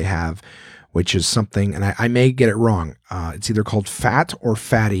hypothesis that they have, which is something, and I may get it wrong. It's either called fat or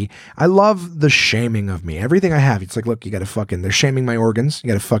fatty. I love the shaming of me. Everything I have, it's like, look, they're shaming my organs. You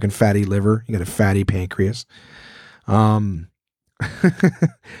got a fucking fatty liver. You got a fatty pancreas. I'm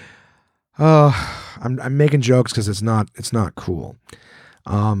making jokes because it's not cool.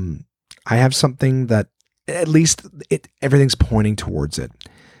 I have something that, at least everything's pointing towards it,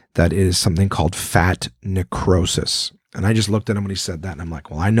 that is something called fat necrosis. And I just looked at him when he said that, and I'm like,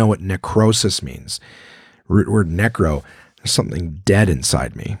 well, I know what necrosis means. Root word necro. There's something dead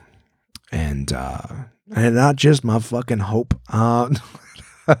inside me. And not just my fucking hope.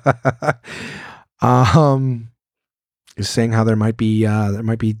 Is saying how there might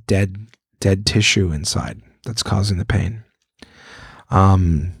be dead tissue inside that's causing the pain.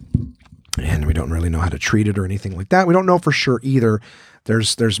 And we don't really know how to treat it or anything like that. We don't know for sure either.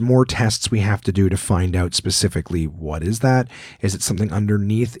 There's more tests we have to do to find out specifically what is that. Is it something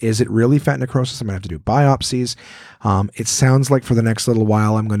underneath? Is it really fat necrosis? I'm going to have to do biopsies. It sounds like for the next little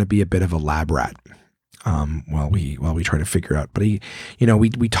while I'm going to be a bit of a lab rat while we try to figure out. But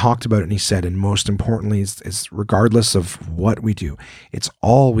we talked about it, and he said, and most importantly is regardless of what we do, it's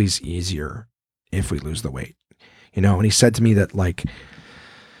always easier if we lose the weight. And he said to me that, like,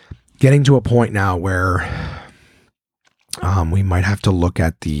 getting to a point now where we might have to look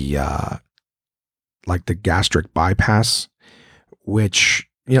at the like the gastric bypass, which,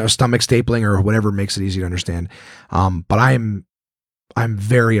 you know, stomach stapling or whatever makes it easy to understand. But I'm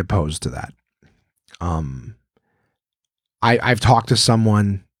very opposed to that. I've talked to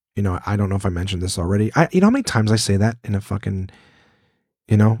someone, you know, I don't know if I mentioned this already. You know how many times I say that in a fucking,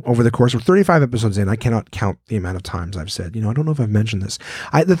 you know, over the course of 35 episodes in, I cannot count the amount of times I've said, you know, I don't know if I've mentioned this.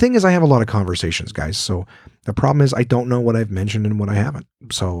 The thing is, I have a lot of conversations, guys. So the problem is I don't know what I've mentioned and what I haven't.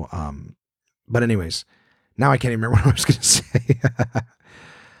 So, but anyways, now I can't even remember what I was going to say.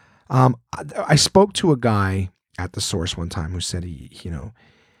 I spoke to a guy at the Source one time who said you know,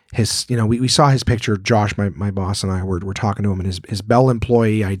 we saw his picture. Josh, my boss, and I were talking to him, and his Bell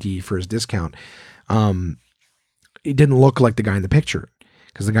employee ID for his discount. It didn't look like the guy in the picture,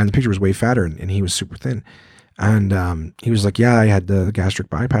 because the guy in the picture was way fatter and he was super thin. And he was like, yeah, I had the gastric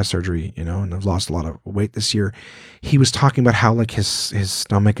bypass surgery, you know, and I've lost a lot of weight this year. He was talking about how like his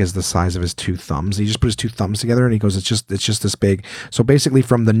stomach is the size of his two thumbs. He just put his two thumbs together and he goes, it's just this big. So basically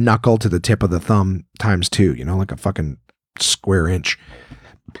from the knuckle to the tip of the thumb times two, you know, like a fucking square inch.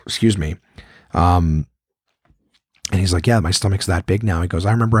 Excuse me. And he's like, yeah, my stomach's that big now. He goes,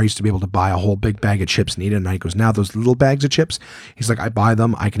 I remember I used to be able to buy a whole big bag of chips and eat it. And he goes, now those little bags of chips, he's like, I buy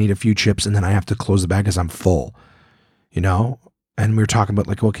them, I can eat a few chips, and then I have to close the bag because I'm full, you know? And we were talking about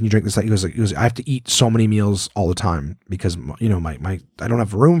like, well, can you drink this? He goes, I have to eat so many meals all the time because, you know, my I don't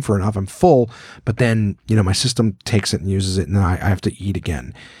have room for enough. I'm full, but then, you know, my system takes it and uses it, and then I have to eat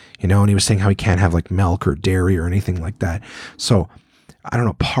again, you know? And he was saying how he can't have like milk or dairy or anything like that. So I don't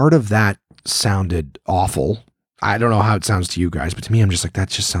know, part of that sounded awful. I don't know how it sounds to you guys, but to me, I'm just like, that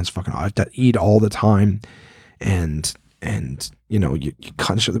just sounds fucking odd. I have to eat all the time. And you know, you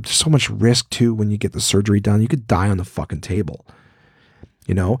there's so much risk too when you get the surgery done. You could die on the fucking table,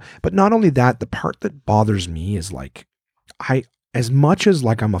 you know? But not only that, the part that bothers me is like, as much as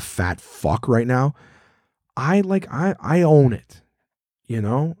like I'm a fat fuck right now, I own it, you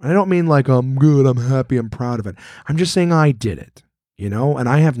know? And I don't mean like I'm good, I'm happy, I'm proud of it. I'm just saying I did it. You know, and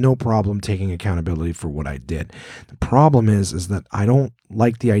I have no problem taking accountability for what I did. The problem is that I don't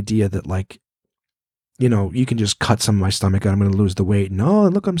like the idea that, like, you know, you can just cut some of my stomach out, I'm going to lose the weight. No,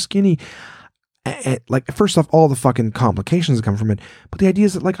 look, I'm skinny. Like, first off, all the fucking complications that come from it. But the idea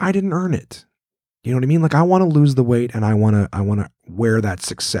is that, like, I didn't earn it. You know what I mean? Like, I want to lose the weight and I want to wear that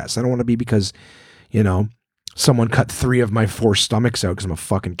success. I don't want to be because, you know, someone cut 3 of my 4 stomachs out because I'm a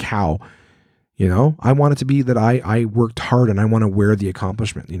fucking cow. You know, I want it to be that I worked hard and I want to wear the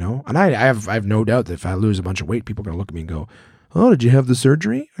accomplishment, you know, and I have no doubt that if I lose a bunch of weight, people are going to look at me and go, oh, did you have the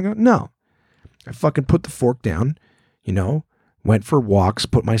surgery? I go, no, I fucking put the fork down, you know, went for walks,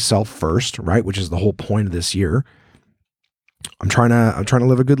 put myself first, right? Which is the whole point of this year. I'm trying to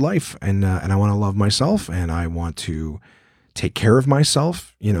live a good life, and I want to love myself, and I want to take care of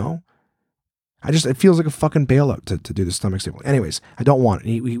myself, you know. It feels like a fucking bailout to do the stomach stapling. Anyways, I don't want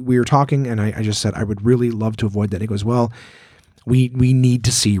it. We were talking and I just said, I would really love to avoid that. And he goes, well, we need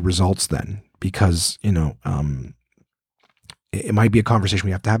to see results then, because, you know, it might be a conversation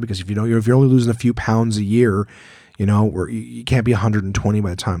we have to have, because if you're only losing a few pounds a year, you know, you can't be 120 by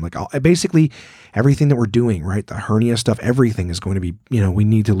the time, like basically everything that we're doing, right? The hernia stuff, everything is going to be, you know, we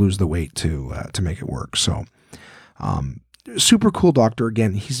need to lose the weight to make it work. So, super cool doctor.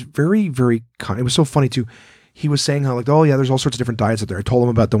 Again, he's very, very kind. It was so funny too. He was saying how like, oh yeah, there's all sorts of different diets out there. I told him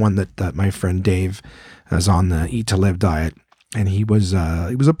about the one that my friend Dave is on, the Eat to Live diet. And he was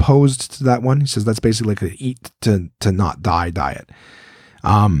opposed to that one. He says that's basically like an eat to not die diet.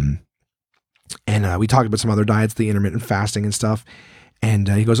 And we talked about some other diets, the intermittent fasting and stuff. And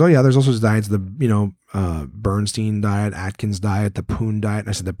he goes, oh yeah, there's all sorts of diets, the, you know, Bernstein diet, Atkins diet, the Poon diet. And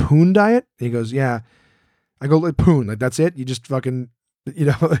I said, the Poon diet? And he goes, yeah. I go, like, Poon, like, that's it? You just fucking, you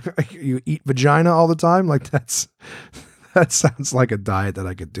know, you eat vagina all the time? Like, that sounds like a diet that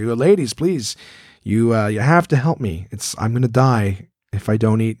I could do. Ladies, please, you have to help me. I'm going to die if I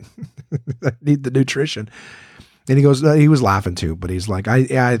don't eat. I need the nutrition. And he goes, he was laughing too, but he's like,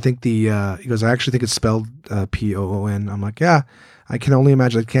 I think he goes, I actually think it's spelled Poon. I'm like, yeah, I can only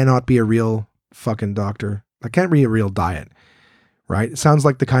imagine. It cannot be a real fucking doctor. That can't be a real diet. Right? It sounds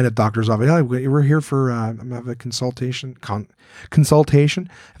like the kind of doctor's office. Oh, we're here for have a consultation. Consultation.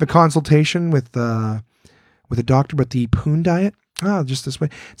 Have a consultation with a doctor about the Poon diet. Oh, just this way.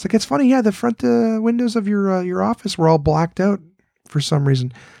 It's like, it's funny. Yeah, the front windows of your office were all blacked out for some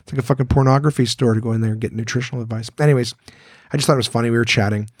reason. It's like a fucking pornography store to go in there and get nutritional advice. Anyways, I just thought it was funny. We were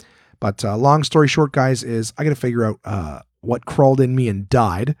chatting, but long story short, guys, is I got to figure out what crawled in me and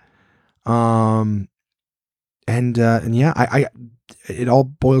died. And yeah, it all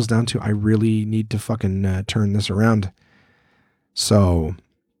boils down to I really need to fucking turn this around. So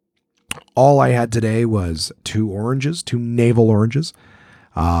all I had today was 2 navel oranges,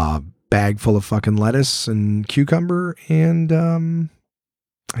 bag full of fucking lettuce and cucumber, and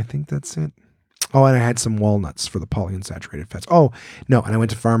I think that's it. Oh, and I had some walnuts for the polyunsaturated fats. Oh, no, and I went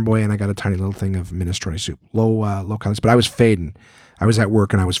to Farm Boy and I got a tiny little thing of minestrone soup. Low calories, but I was fading. I was at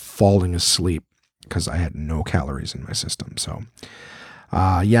work and I was falling asleep because I had no calories in my system. So,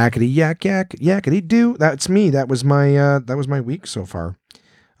 yakety yak yakety do. That's me. That was my week so far.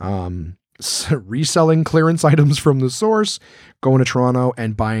 Reselling clearance items from the source, going to Toronto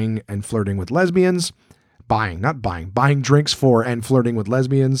and buying and flirting with lesbians. Buying drinks for and flirting with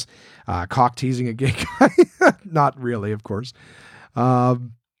lesbians, cock teasing a gay guy. Not really, of course.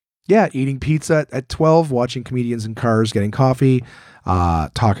 Eating pizza at 12, watching comedians in cars, getting coffee,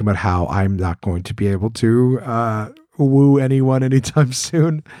 talking about how I'm not going to be able to woo anyone anytime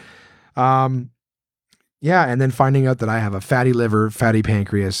soon. And then finding out that I have a fatty liver, fatty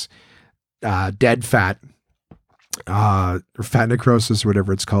pancreas, dead fat, or fat necrosis, or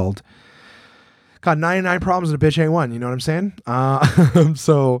whatever it's called. Got 99 problems and a bitch ain't one. You know what I'm saying?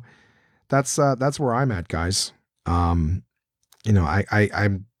 So that's where I'm at, guys. I'm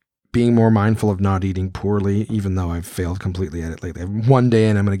being more mindful of not eating poorly, even though I've failed completely at it lately. One day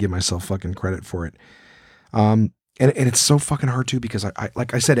and I'm going to give myself fucking credit for it. And it's so fucking hard too, because I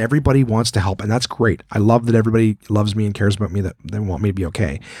like I said, everybody wants to help, and that's great. I love that everybody loves me and cares about me, that they want me to be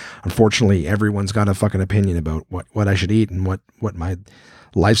okay. Unfortunately, everyone's got a fucking opinion about what I should eat and what my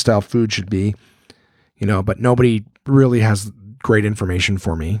lifestyle food should be. But nobody really has great information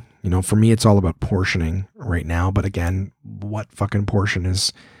for me. For me, it's all about portioning right now. But again, what fucking portion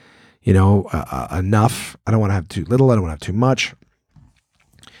is, enough? I don't want to have too little. I don't want to have too much.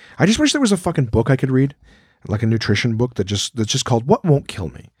 I just wish there was a fucking book I could read, like a nutrition book that's just called "What Won't Kill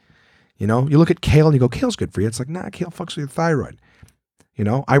Me." You look at kale and you go, "Kale's good for you." It's like, nah, kale fucks with your thyroid.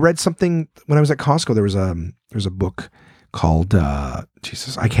 I read something when I was at Costco. There was a book called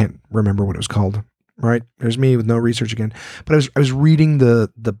Jesus. I can't remember what it was called. Right. There's me with no research again. But I was reading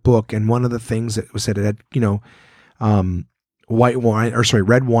the book, and one of the things that was said, it had,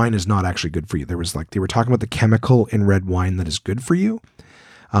 red wine is not actually good for you. There was they were talking about the chemical in red wine that is good for you.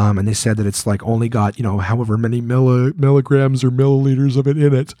 And they said that it's only got, however many milligrams or milliliters of it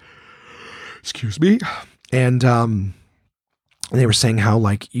in it. Excuse me. And they were saying how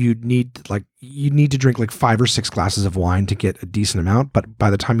you need to drink 5 or 6 glasses of wine to get a decent amount. But by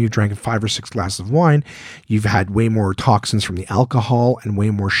the time you've drank 5 or 6 glasses of wine, you've had way more toxins from the alcohol and way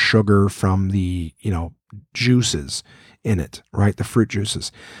more sugar from the, juices in it, right? The fruit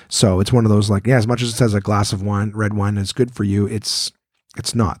juices. So it's one of those as much as it says a glass of wine, red wine is good for you, it's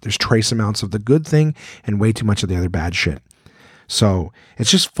not. There's trace amounts of the good thing and way too much of the other bad shit. So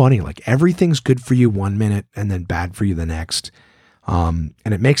it's just funny. Everything's good for you one minute and then bad for you the next. And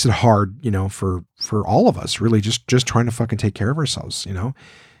it makes it hard, for all of us, really just trying to fucking take care of ourselves,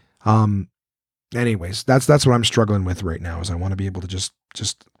 anyways, that's what I'm struggling with right now, is I want to be able to just,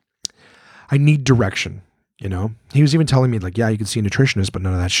 I need direction, he was even telling me yeah, you can see a nutritionist, but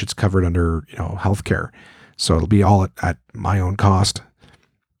none of that shit's covered under, healthcare. So it'll be all at my own cost.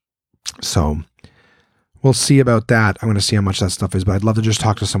 So we'll see about that. I'm going to see how much that stuff is, but I'd love to just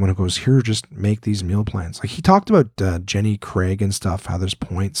talk to someone who goes, here, just make these meal plans. He talked about Jenny Craig and stuff, how there's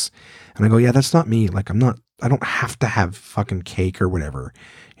points. And I go, yeah, that's not me. I don't have to have fucking cake or whatever.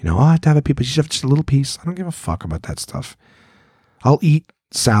 I have to have a piece, but you have just a little piece. I don't give a fuck about that stuff. I'll eat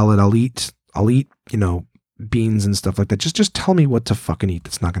salad. I'll eat, beans and stuff like that. Just tell me what to fucking eat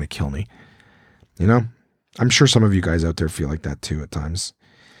that's not going to kill me. I'm sure some of you guys out there feel like that too at times.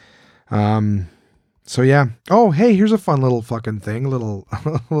 So yeah. Oh, hey, here's a fun little fucking thing. A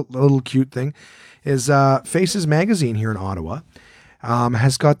little cute thing is, Faces Magazine here in Ottawa,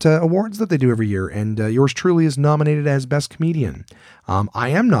 has got awards that they do every year. And, yours truly is nominated as best comedian. I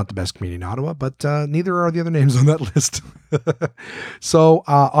am not the best comedian in Ottawa, but, neither are the other names on that list. So,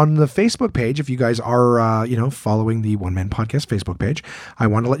 on the Facebook page, if you guys are, following the One Man Podcast Facebook page, I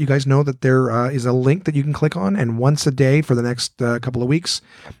want to let you guys know that there, is a link that you can click on, and once a day for the next, couple of weeks,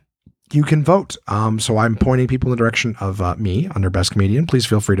 you can vote. So I'm pointing people in the direction of me under Best Comedian. Please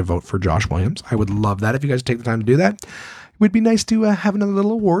feel free to vote for Josh Williams. I would love that if you guys take the time to do that. It would be nice to have another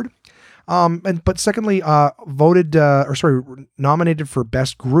little award. But secondly, nominated for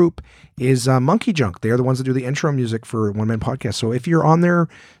Best Group is Monkey Junk. They are the ones that do the intro music for One Man Podcast. So if you're on there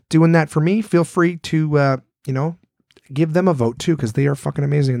doing that for me, feel free to give them a vote too, because they are fucking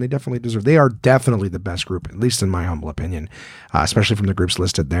amazing and they definitely deserve. They are definitely the best group, at least in my humble opinion, especially from the groups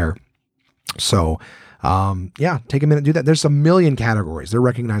listed there. So Yeah, take a minute, do that. There's a million categories. They're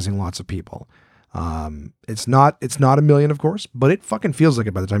recognizing lots of people. It's not a million, of course, but it fucking feels like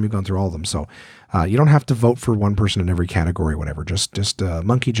it by the time you've gone through all of them. So, you don't have to vote for one person in every category, whatever. Just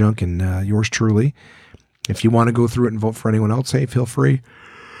Monkey Junk and yours truly. If you want to go through it and vote for anyone else, hey, feel free.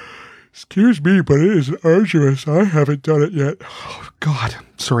 Excuse me, but it is arduous. I haven't done it yet. Oh, God.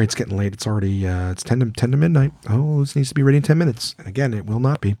 Sorry, it's getting late. It's already, it's 10 to midnight. Oh, this needs to be ready in 10 minutes. And again, it will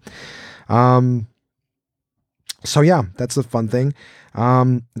not be. So yeah, that's the fun thing.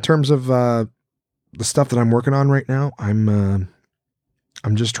 In terms of, the stuff that I'm working on right now, I'm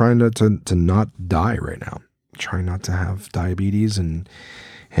just trying to not die right now. Trying not to have diabetes and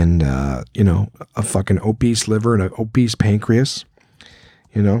a fucking obese liver and an obese pancreas,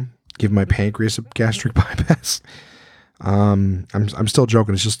 give my pancreas a gastric bypass. I'm still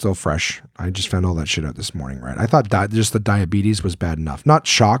joking. It's just still fresh. I just found all that shit out this morning, right? I thought just the diabetes was bad enough. Not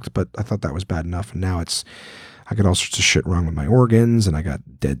shocked, but I thought that was bad enough. And now I got all sorts of shit wrong with my organs, and I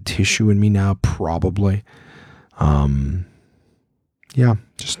got dead tissue in me now, probably. Yeah,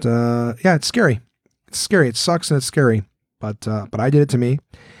 it's scary. It's scary. It sucks and it's scary, but I did it to me,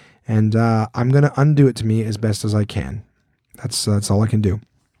 and I'm gonna undo it to me as best as I can. That's all I can do.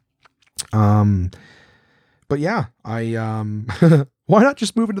 But yeah, why not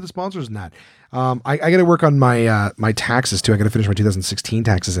just move into the sponsors and that? I got to work on my taxes too. I got to finish my 2016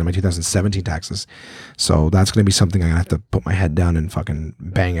 taxes and my 2017 taxes. So that's going to be something I'm going to have to put my head down and fucking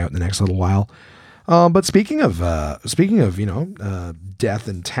bang out in the next little while. But speaking of death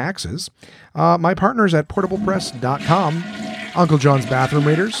and taxes, my partners at portablepress.com, Uncle John's Bathroom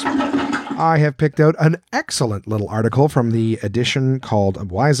Readers, I have picked out an excellent little article from the edition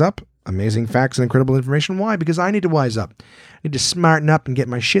called Wise Up, Amazing Facts and Incredible Information. Why? Because I need to wise up. I need to smarten up and get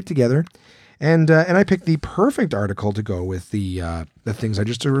my shit together. And I picked the perfect article to go with the things I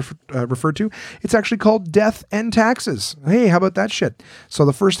just referred to. It's actually called Death and Taxes. Hey, how about that shit? So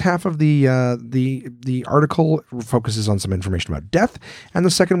the first half of the article focuses on some information about death, and the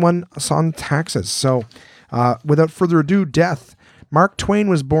second one is on taxes. So without further ado, death. Mark Twain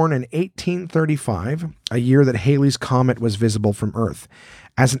was born in 1835, a year that Halley's Comet was visible from Earth.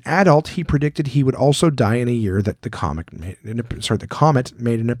 As an adult, he predicted he would also die in a year that the comet made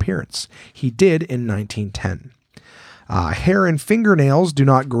an appearance. He did in 1910. Hair and fingernails do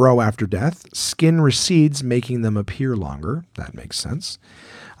not grow after death. Skin recedes, making them appear longer. That makes sense.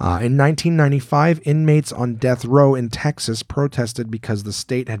 In 1995, inmates on death row in Texas protested because the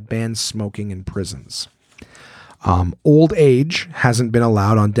state had banned smoking in prisons. Old age hasn't been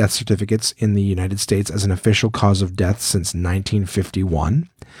allowed on death certificates in the United States as an official cause of death since 1951.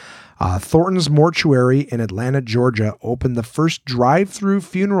 Thornton's Mortuary in Atlanta, Georgia opened the first drive-through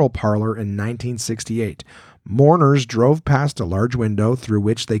funeral parlor in 1968. Mourners drove past a large window through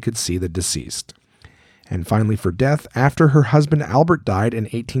which they could see the deceased. And finally, for death, after her husband Albert died in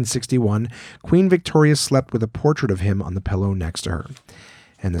 1861, Queen Victoria slept with a portrait of him on the pillow next to her.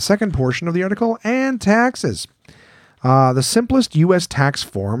 And the second portion of the article, and taxes. The simplest U.S. tax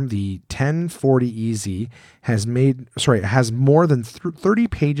form, the 1040EZ, has more than 30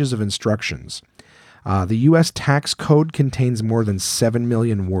 pages of instructions. The U.S. tax code contains more than 7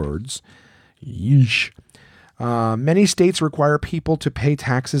 million words. Yeesh. Many states require people to pay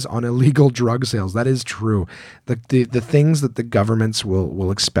taxes on illegal drug sales. That is true. The things that the governments will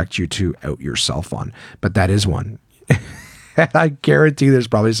expect you to out yourself on. But that is one. I guarantee there's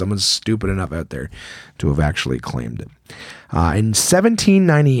probably someone stupid enough out there to have actually claimed it. In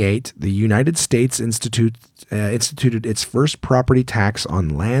 1798, the United States instituted its first property tax on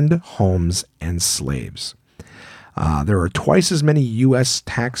land, homes, and slaves. There are twice as many U.S.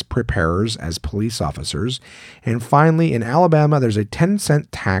 tax preparers as police officers. And finally, in Alabama, there's a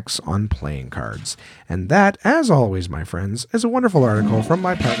 10-cent tax on playing cards. And that, as always, my friends, is a wonderful article from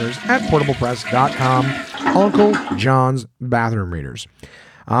my partners at portablepress.com, Uncle John's Bathroom Readers.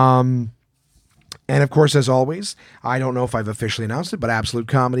 And of course, as always, I don't know if I've officially announced it, but Absolute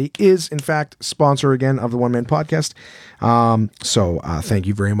Comedy is, in fact, sponsor again of the One Man Podcast. So thank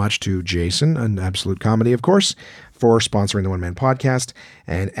you very much to Jason and Absolute Comedy, of course, for sponsoring the One Man Podcast.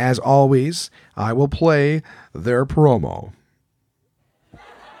 And as always, I will play their promo.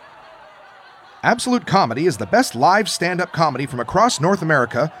 Absolute Comedy is the best live stand-up comedy from across North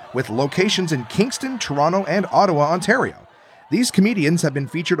America, with locations in Kingston, Toronto, and Ottawa, Ontario. These comedians have been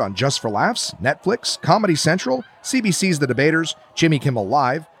featured on Just for Laughs, Netflix, Comedy Central, CBC's The Debaters, Jimmy Kimmel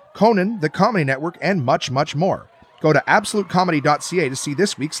Live, Conan, The Comedy Network, and much, much more. Go to absolutecomedy.ca to see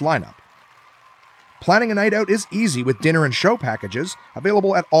this week's lineup. Planning a night out is easy with dinner and show packages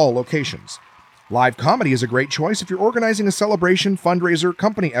available at all locations. Live comedy is a great choice if you're organizing a celebration, fundraiser,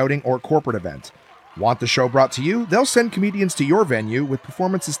 company outing, or corporate event. Want the show brought to you? They'll send comedians to your venue with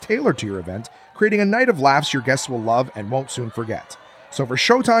performances tailored to your event, creating a night of laughs your guests will love and won't soon forget. So for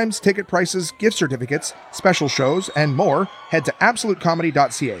showtimes, ticket prices, gift certificates, special shows, and more, head to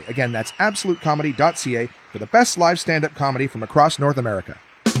absolutecomedy.ca. Again, that's absolutecomedy.ca for the best live stand-up comedy from across North America.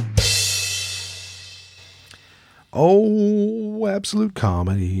 Oh, Absolute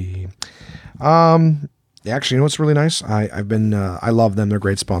Comedy. Actually, you know what's really nice? I love them. They're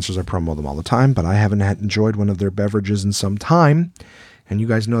great sponsors. I promo them all the time, but I haven't enjoyed one of their beverages in some time. And you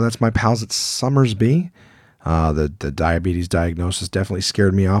guys know that's my pals at Somersby. The diabetes diagnosis definitely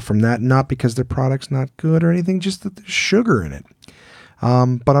scared me off from that. Not because their product's not good or anything, just that there's sugar in it.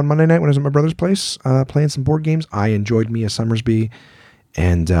 But on Monday night when I was at my brother's place playing some board games, I enjoyed me a Somersby,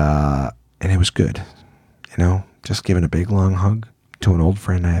 and it was good. You know, just giving a big long hug to an old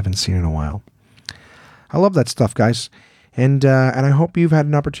friend I haven't seen in a while. I love that stuff, guys. And I hope you've had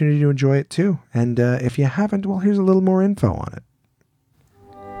an opportunity to enjoy it too. And if you haven't, well, here's a little more info on it.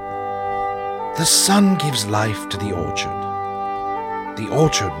 The sun gives life to the orchard. The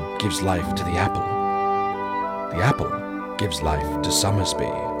orchard gives life to the apple. The apple gives life to Somersby.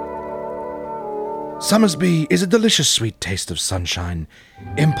 Somersby is a delicious sweet taste of sunshine,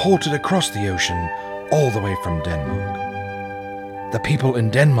 imported across the ocean all the way from Denmark. The people in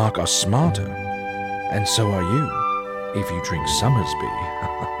Denmark are smarter, and so are you if you drink Somersby.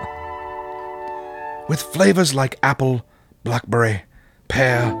 With flavors like apple, blackberry,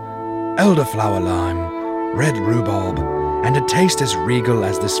 pear, elderflower lime, red rhubarb, and a taste as regal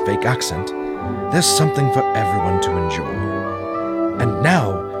as this fake accent, there's something for everyone to enjoy. And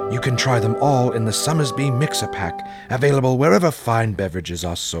now you can try them all in the Somersby Mixer Pack, available wherever fine beverages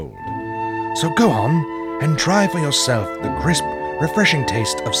are sold. So go on and try for yourself the crisp, refreshing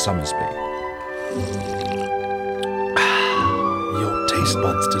taste of Somersby. Your taste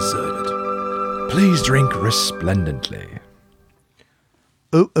buds deserve it. Please drink resplendently.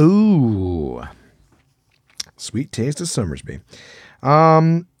 Ooh. Sweet taste of Somersby.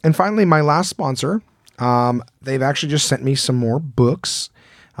 And finally, my last sponsor, they've actually just sent me some more books.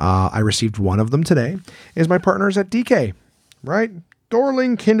 I received one of them today, is my partners at DK, right?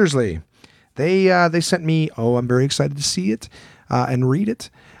 Dorling Kindersley. They sent me, I'm very excited to see it and read it.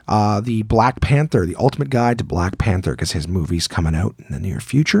 The Black Panther, the ultimate guide to Black Panther, because his movie's coming out in the near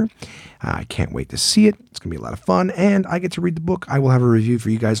future. I can't wait to see it. It's going to be a lot of fun, and I get to read the book. I will have a review for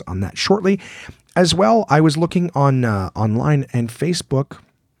you guys on that shortly. As well, I was looking on online and Facebook.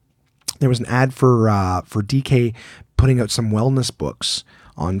 There was an ad for DK putting out some wellness books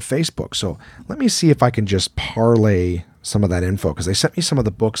on Facebook. So let me see if I can just parlay some of that info, because they sent me some of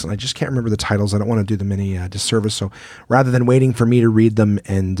the books and I just can't remember the titles. I don't want to do them any disservice. So rather than waiting for me to read them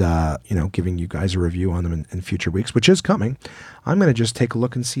and giving you guys a review on them in future weeks, which is coming, I'm going to just take a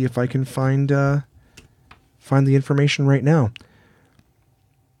look and see if I can find the information right now.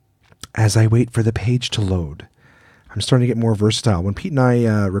 As I wait for the page to load, I'm starting to get more versatile. When Pete and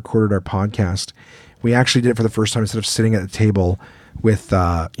I recorded our podcast, we actually did it for the first time instead of sitting at the table with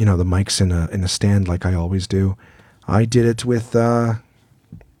the mics in a stand like I always do. I did it with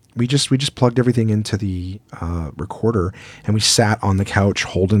we just plugged everything into the recorder, and we sat on the couch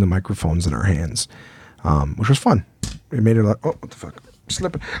holding the microphones in our hands, which was fun. It made it like, oh, what the fuck,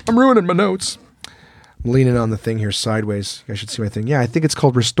 slipping. I'm ruining my notes. I'm leaning on the thing here sideways. You guys should see my thing. Yeah, I think it's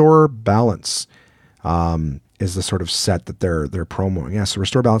called Restore Balance. Is the sort of set that they're promoting. Yeah, so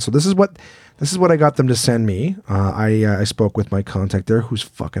Restore Balance. So this is what I got them to send me. I spoke with my contact there, who's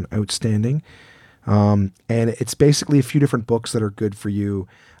fucking outstanding. And it's basically a few different books that are good for you.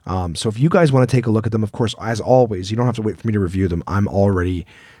 So if you guys want to take a look at them, of course, as always, you don't have to wait for me to review them. I'm already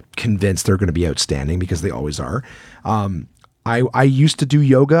convinced they're going to be outstanding because they always are. I used to do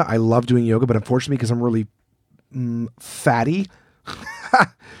yoga. I love doing yoga, but unfortunately, because I'm really fatty,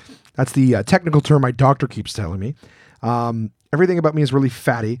 that's the technical term my doctor keeps telling me. Everything about me is really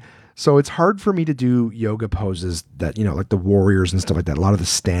fatty. So it's hard for me to do yoga poses that, like the warriors and stuff like that. A lot of the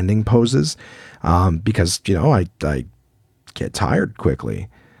standing poses, because, I get tired quickly.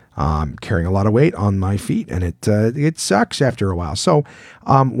 Carrying a lot of weight on my feet, and it sucks after a while. So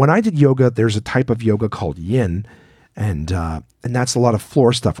when I did yoga, there's a type of yoga called yin, and that's a lot of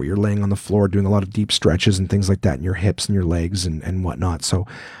floor stuff where you're laying on the floor doing a lot of deep stretches and things like that in your hips and your legs and whatnot. So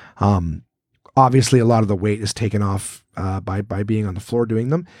obviously a lot of the weight is taken off by being on the floor doing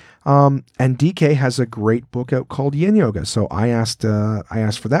them. And DK has a great book out called Yin Yoga. So I asked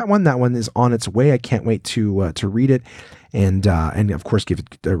for that one. That one is on its way. I can't wait to read it and of course give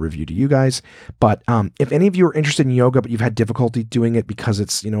it a review to you guys. But if any of you are interested in yoga, but you've had difficulty doing it because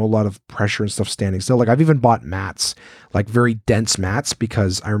it's, a lot of pressure and stuff standing still, like I've even bought mats, like very dense mats,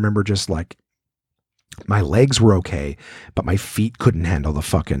 because I remember just like My legs were okay, but my feet couldn't handle the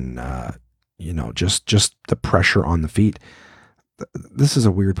fucking, just the pressure on the feet. This is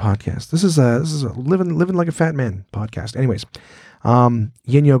a weird podcast. This is a living like a fat man podcast. Anyways,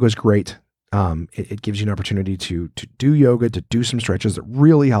 yin yoga is great. It gives you an opportunity to do yoga, to do some stretches that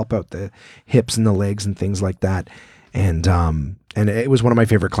really help out the hips and the legs and things like that. And it was one of my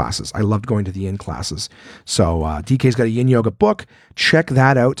favorite classes. I loved going to the yin classes. So DK's got a yin yoga book. Check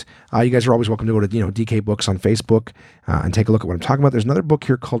that out. You guys are always welcome to go to DK Books on Facebook and take a look at what I'm talking about. There's another book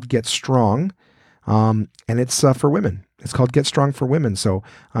here called Get Strong, and it's for women. It's called Get Strong for Women. So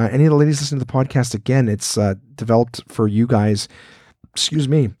any of the ladies listening to the podcast, again, it's developed for you guys. Excuse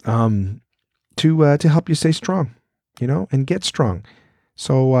me. To help you stay strong, and get strong.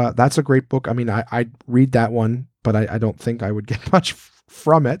 So that's a great book. I mean, I'd read that one, but I don't think I would get much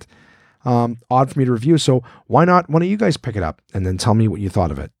from it. Odd for me to review. So why not one of you guys pick it up and then tell me what you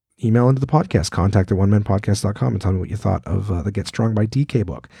thought of it? Email into the podcast, contact@onemanpodcast.com, and tell me what you thought of the Get Strong by DK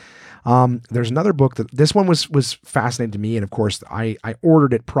book. There's another book this one was fascinating to me. And of course I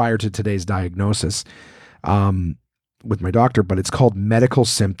ordered it prior to today's diagnosis, with my doctor, but it's called Medical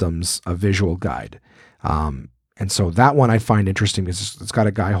Symptoms, a Visual Guide. And so that one I find interesting because it's got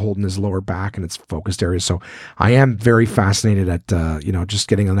a guy holding his lower back and it's focused areas. So I am very fascinated at, just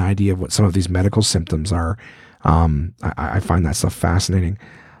getting an idea of what some of these medical symptoms are. I find that stuff fascinating.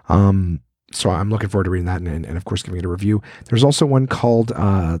 So I'm looking forward to reading that and of course giving it a review. There's also one called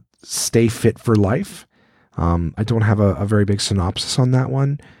Stay Fit for Life. I don't have a very big synopsis on that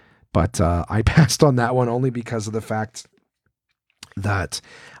one, but I passed on that one only because of the fact that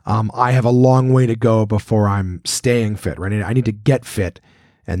I have a long way to go before I'm staying fit, right? I need to get fit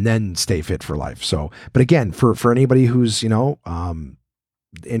and then stay fit for life. So, but again, for anybody who's,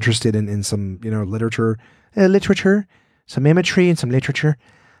 interested in some, literature, some imagery and some literature,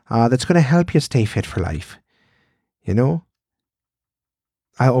 that's going to help you stay fit for life.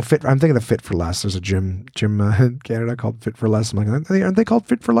 I'm thinking of Fit for Less. There's a gym in Canada called Fit for Less. I'm like, aren't they called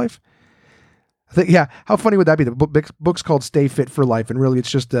Fit for Life? I think, yeah. How funny would that be? The book's called Stay Fit for Life, and really, it's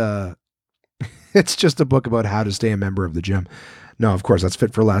just a book about how to stay a member of the gym. No, of course, that's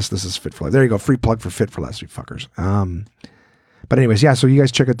Fit for Less. This is Fit for Life. There you go. Free plug for Fit for Less, you fuckers. But anyways, yeah. So you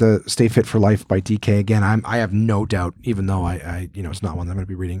guys check out the Stay Fit for Life by DK. Again, I have no doubt, even though I it's not one that I'm going to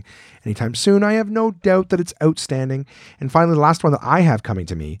be reading anytime soon. I have no doubt that it's outstanding. And finally, the last one that I have coming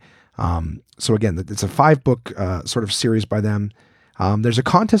to me. So again, it's a 5-book sort of series by them. There's a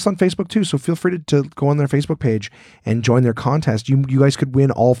contest on Facebook too, so feel free to go on their Facebook page and join their contest. You guys could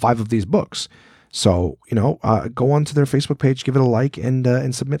win all 5 of these books. So, go on to their Facebook page, give it a like,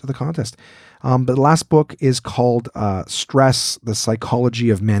 and submit to the contest. But the last book is called Stress, the Psychology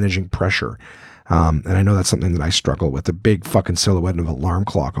of Managing Pressure. And I know that's something that I struggle with, a big fucking silhouette of an alarm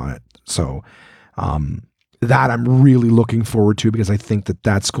clock on it. So that I'm really looking forward to because I think that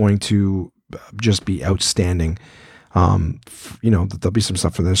that's going to just be outstanding. There'll be some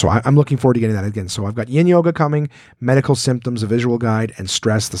stuff for there. So I'm looking forward to getting that again. So I've got Yin Yoga coming, Medical Symptoms, a Visual Guide, and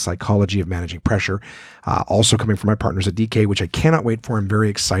Stress, the Psychology of Managing Pressure. Also coming from my partners at DK, which I cannot wait for. I'm very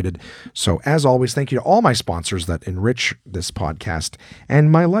excited. So as always, thank you to all my sponsors that enrich this podcast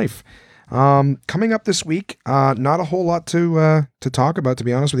and my life. Coming up this week, not a whole lot to talk about, to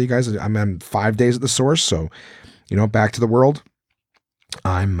be honest with you guys. I'm 5 days at the source. So, back to the world.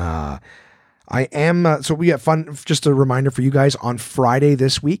 I am, so we have fun, just a reminder for you guys, on Friday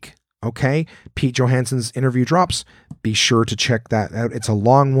this week, okay, Pete Johansson's interview drops. Be sure to check that out. It's a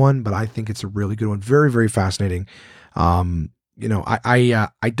long one, but I think it's a really good one. Very, very fascinating. I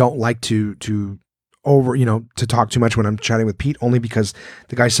don't like to talk too much when I'm chatting with Pete, only because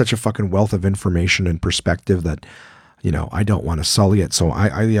the guy's such a fucking wealth of information and perspective that, I don't want to sully it. So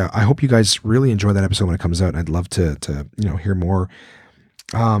I hope you guys really enjoy that episode when it comes out, and I'd love to hear more.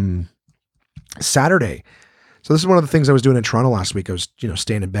 Saturday. So this is one of the things I was doing in Toronto last week. I was,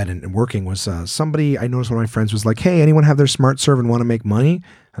 staying in bed and working. Was somebody, I noticed one of my friends was like, hey, anyone have their smart serve and want to make money?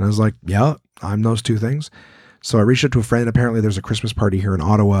 And I was like, yeah, I'm those two things. So I reached out to a friend, and apparently there's a Christmas party here in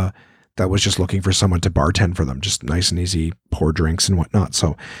Ottawa that was just looking for someone to bartend for them, just nice and easy, pour drinks and whatnot.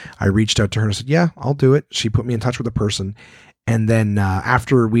 So I reached out to her and I said, yeah, I'll do it. She put me in touch with a person. And then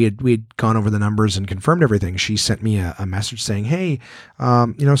after we'd gone over the numbers and confirmed everything, she sent me a message saying, hey,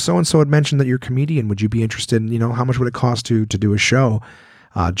 so-and-so had mentioned that you're a comedian. Would you be interested in, how much would it cost to do a show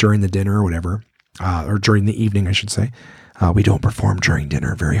during the dinner or whatever, or during the evening, I should say. We don't perform during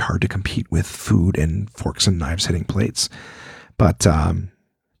dinner. Very hard to compete with food and forks and knives hitting plates. But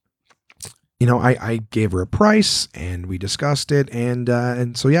I gave her a price and we discussed it.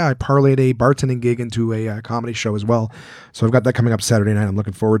 And so, yeah, I parlayed a bartending gig into a comedy show as well. So I've got that coming up Saturday night. I'm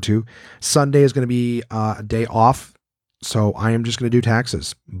looking forward to. Sunday is going to be a day off. So I am just going to do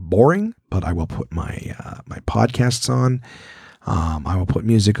taxes. Boring, but I will put my podcasts on. I will put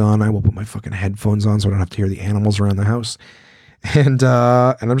music on. I will put my fucking headphones on so I don't have to hear the animals around the house. And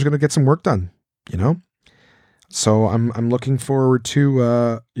I'm just going to get some work done, So I'm looking forward to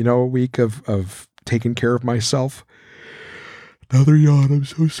a week of taking care of myself. Another yawn. I'm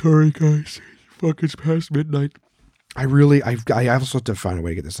so sorry, guys. Fuck, it's past midnight. I also have to find a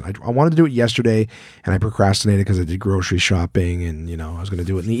way to get this done. I wanted to do it yesterday, and I procrastinated because I did grocery shopping, and I was going to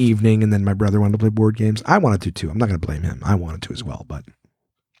do it in the evening, and then my brother wanted to play board games. I wanted to too. I'm not going to blame him. I wanted to as well, but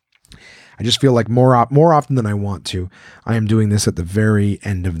I just feel like more often than I want to, I am doing this at the very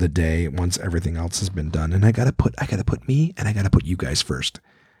end of the day once everything else has been done, and I gotta put me and I gotta put you guys first.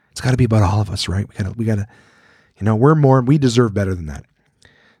 It's got to be about all of us, right? We gotta, we deserve better than that.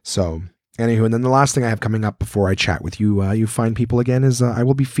 So. Anywho, and then the last thing I have coming up before I chat with you, you fine people again, is I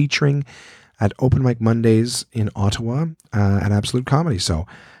will be featuring at Open Mic Mondays in Ottawa at Absolute Comedy. So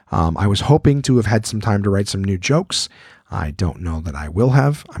I was hoping to have had some time to write some new jokes. I don't know that I will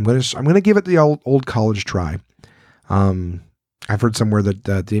have. I'm gonna give it the old college try. I've heard somewhere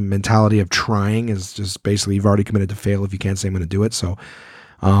that the mentality of trying is just basically you've already committed to fail if you can't say I'm going to do it. So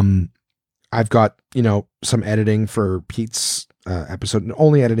I've got some editing for Pete's episode, and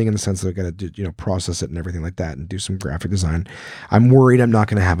only editing in the sense that I got to do, process it and everything like that and do some graphic design. I'm worried I'm not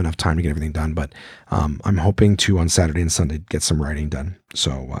going to have enough time to get everything done, but I'm hoping to on Saturday and Sunday get some writing done.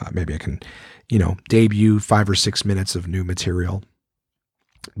 So maybe I can, debut 5 or 6 minutes of new material.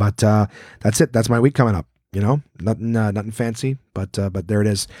 But that's it. That's my week coming up. Nothing fancy, but there it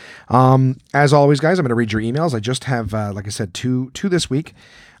is. As always, guys, I'm going to read your emails. I just have, like I said, two this week.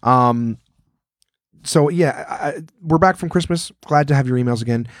 So yeah, we're back from Christmas. Glad to have your emails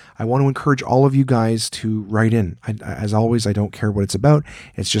again. I want to encourage all of you guys to write in. As always, I don't care what it's about.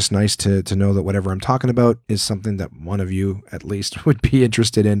 It's just nice to know that whatever I'm talking about is something that one of you at least would be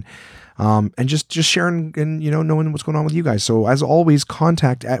interested in. And just sharing and, knowing what's going on with you guys. So as always,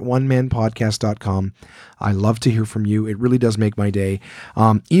 contact at onemanpodcast.com. I love to hear from you. It really does make my day.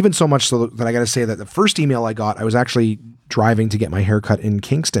 Even so much so that I got to say that the first email I got, I was actually driving to get my haircut in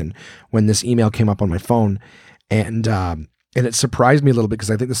Kingston when this email came up on my phone. And it surprised me a little bit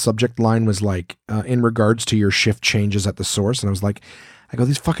because I think the subject line was like, in regards to your shift changes at the source. And I was like,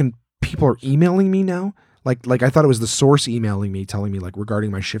 these fucking people are emailing me now. Like I thought it was the source emailing me, telling me like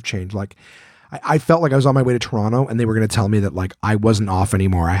regarding my shift change. Like I felt like I was on my way to Toronto and they were going to tell me that like I wasn't off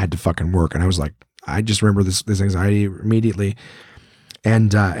anymore. I had to fucking work. And I was like, I just remember this anxiety immediately.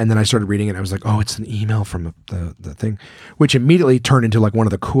 And then I started reading it and I was like, oh, it's an email from the thing, which immediately turned into like one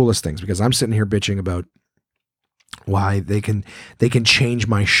of the coolest things because I'm sitting here bitching about why they can change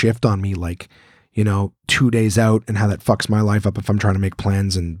my shift on me like, 2 days out and how that fucks my life up if I'm trying to make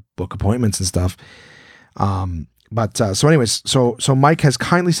plans and book appointments and stuff. So anyways, so Mike has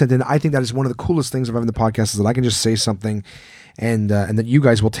kindly sent in, I think that is one of the coolest things of having the podcast is that I can just say something and that you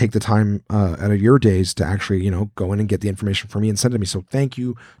guys will take the time, out of your days to actually, go in and get the information for me and send it to me. So thank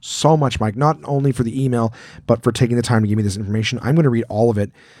you so much, Mike, not only for the email, but for taking the time to give me this information. I'm going to read all of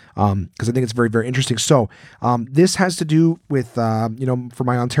it, cause I think it's very, very interesting. So, this has to do with, for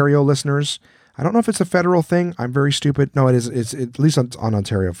my Ontario listeners, I don't know if it's a federal thing. I'm very stupid. No, it is. It's at least on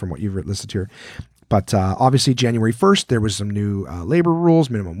Ontario from what you've listed here. But obviously, January 1st, there was some new labor rules.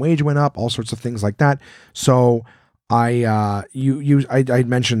 Minimum wage went up, all sorts of things like that. So I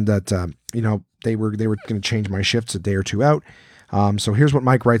mentioned that they were going to change my shifts a day or two out. So here's what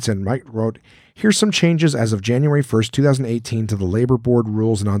Mike writes in. Mike wrote, "Here's some changes as of January 1st, 2018 to the Labor Board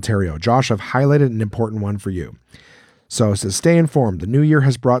rules in Ontario. Josh, I've highlighted an important one for you." So it says, "Stay informed. The new year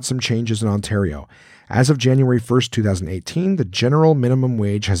has brought some changes in Ontario. As of January 1st, 2018, the general minimum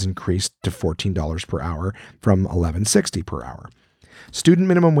wage has increased to $14 per hour from $11.60 per hour. Student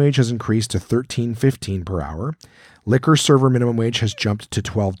minimum wage has increased to $13.15 per hour. Liquor server minimum wage has jumped to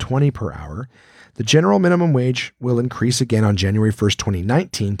 $12.20 per hour. The general minimum wage will increase again on January 1st,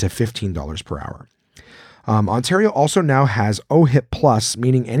 2019 to $15 per hour. Ontario also now has OHIP Plus,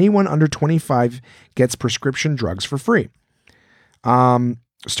 meaning anyone under 25 gets prescription drugs for free.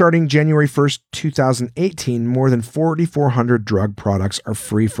 Starting January 1st, 2018, more than 4,400 drug products are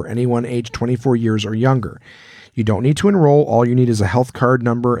free for anyone aged 24 years or younger. You don't need to enroll. All you need is a health card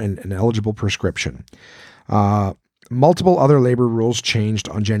number and an eligible prescription. Multiple other labor rules changed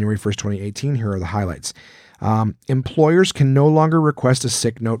on January 1st, 2018. Here are the highlights. Employers can no longer request a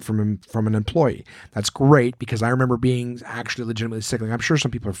sick note from an employee. That's great because I remember being actually legitimately sick. Like, I'm sure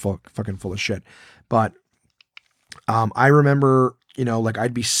some people are fucking full of shit, but I remember, like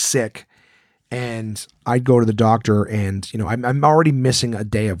I'd be sick and I'd go to the doctor and, I'm already missing a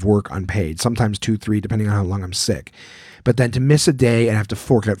day of work unpaid, sometimes 2, 3, depending on how long I'm sick. But then to miss a day and have to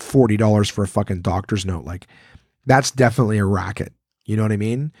fork out $40 for a fucking doctor's note, like that's definitely a racket. You know what I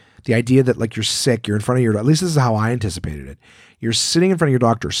mean? The idea that like you're sick, you're in front of at least this is how I anticipated it. You're sitting in front of your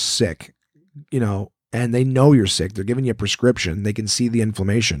doctor sick, and they know you're sick. They're giving you a prescription. They can see the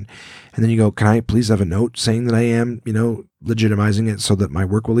inflammation. And then you go, can I please have a note saying that I am, legitimizing it so that my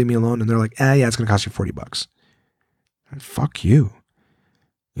work will leave me alone? And they're like, yeah, it's going to cost you $40. Fuck you.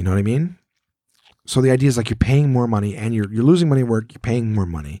 You know what I mean? So the idea is like you're paying more money and you're losing money at work. You're paying more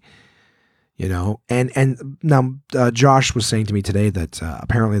money. And now Josh was saying to me today that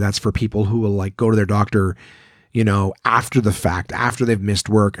apparently that's for people who will like go to their doctor, after the fact, after they've missed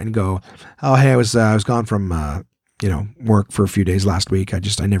work and go, oh, hey, I was gone from, work for a few days last week. I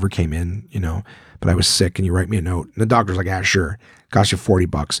never came in, but I was sick and you write me a note. And the doctor's like, yeah, sure. Cost you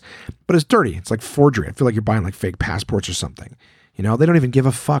 $40, but it's dirty. It's like forgery. I feel like you're buying like fake passports or something. They don't even give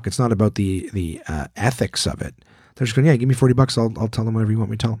a fuck. It's not about the ethics of it. They're just going, yeah, give me $40. I'll tell them whatever you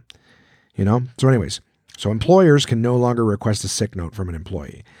want me to tell them. So anyways, so employers can no longer request a sick note from an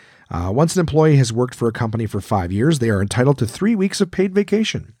employee. Once an employee has worked for a company for 5 years, they are entitled to 3 weeks of paid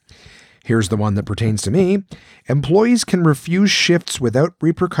vacation. Here's the one that pertains to me. Employees can refuse shifts without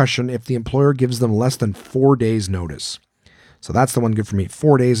repercussion if the employer gives them less than 4 days notice. So that's the one good for me.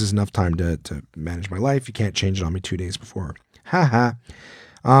 4 days is enough time to manage my life. You can't change it on me 2 days before.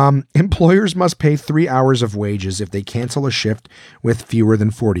 Employers must pay 3 hours of wages if they cancel a shift with fewer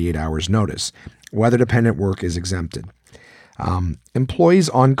than 48 hours notice. Weather-dependent work is exempted. Employees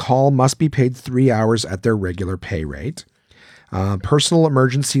on call must be paid 3 hours at their regular pay rate. Personal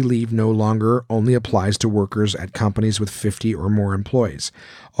emergency leave no longer only applies to workers at companies with 50 or more employees.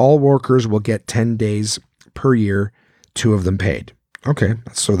 All workers will get 10 days per year, 2 of them paid. Okay,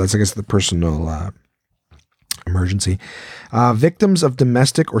 so that's, I guess, the personal emergency. Victims of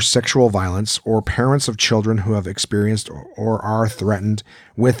domestic or sexual violence or parents of children who have experienced or are threatened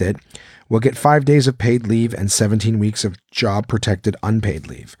with it will get 5 days of paid leave and 17 weeks of job-protected unpaid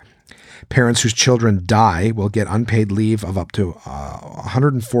leave. Parents whose children die will get unpaid leave of up to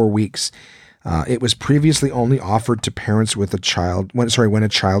 104 weeks. It was previously only offered to parents with a child when a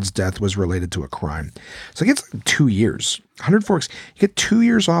child's death was related to a crime. So it gets 2 years. 104 weeks. You get 2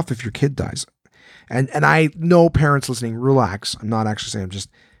 years off if your kid dies. And I know parents listening, relax. I'm not actually saying,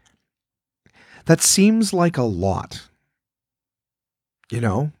 that seems like a lot.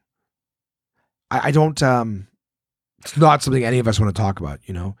 I don't, it's not something any of us want to talk about,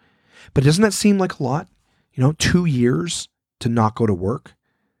 but doesn't that seem like a lot? 2 years to not go to work?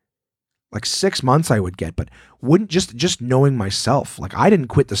 Like 6 months I would get, but wouldn't just knowing myself, like I didn't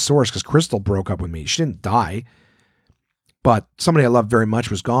quit the source because Crystal broke up with me. She didn't die. But somebody I loved very much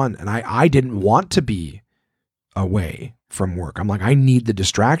was gone, and I didn't want to be away from work. I'm like, I need the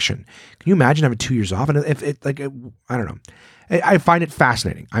distraction. Can you imagine having 2 years off? And if it like, I don't know. I find it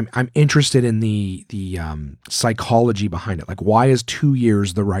fascinating. I'm interested in the psychology behind it. Like, why is 2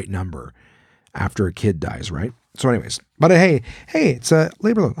 years the right number after a kid dies, right? So anyways, but hey, it's a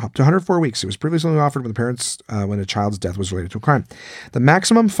labor loan up to 104 weeks. It was previously only offered when the parents, when a child's death was related to a crime. The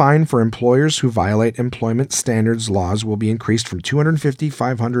maximum fine for employers who violate employment standards laws will be increased from $250,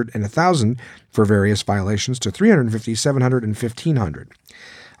 $500, and $1,000 for various violations to $350, $700, and $1,500.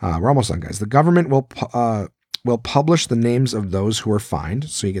 We're almost done, guys. The government will publish the names of those who are fined,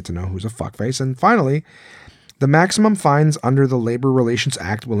 so you get to know who's a fuckface. And finally, the maximum fines under the Labor Relations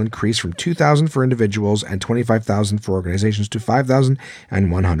Act will increase from $2,000 for individuals and $25,000 for organizations to $5,000 and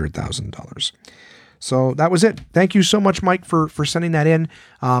 $100,000. So that was it. Thank you so much, Mike, for sending that in.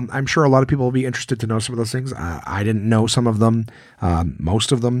 I'm sure a lot of people will be interested to know some of those things. I didn't know some of them,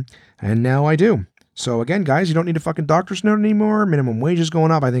 most of them, and now I do. So again, guys, you don't need a fucking doctor's note anymore. Minimum wage is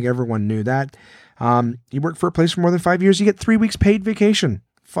going up. I think everyone knew that. You work for a place for more than 5 years, you get 3 weeks paid vacation.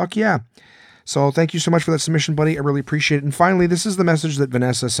 Fuck yeah. So thank you so much for that submission, buddy. I really appreciate it. And finally, this is the message that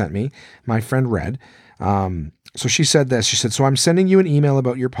Vanessa sent me, my friend Red. So she said this. She said, so I'm sending you an email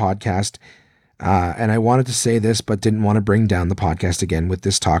about your podcast, and I wanted to say this, but didn't want to bring down the podcast again with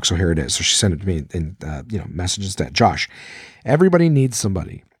this talk. So here it is. So she sent it to me in messages that Josh, everybody needs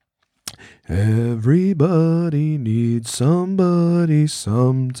somebody. Everybody needs somebody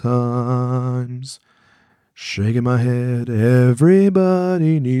sometimes. Shaking my head,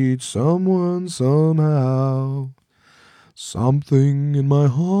 everybody needs someone somehow. Something in my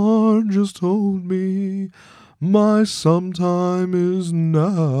heart just told me my sometime is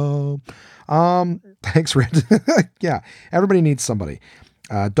now. Thanks, Red. Yeah, everybody needs somebody.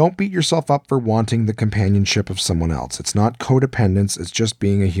 Don't beat yourself up for wanting the companionship of someone else. It's not codependence, it's just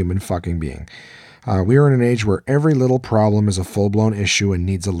being a human fucking being. We are in an age where every little problem is a full-blown issue and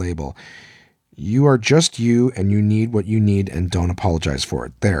needs a label. You are just you, and you need what you need, and don't apologize for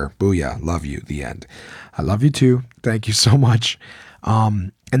it. There, booyah, love you, the end. I love you too. Thank you so much.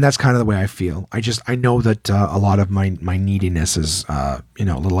 And that's kind of the way I feel. I know that a lot of my neediness is, a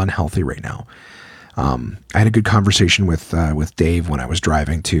little unhealthy right now. I had a good conversation with Dave when I was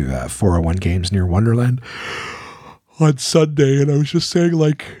driving to 401 Games near Wonderland on Sunday, and I was just saying,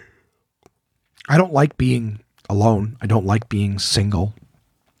 like, I don't like being alone. I don't like being single.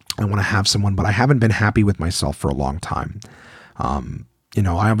 I want to have someone, but I haven't been happy with myself for a long time. I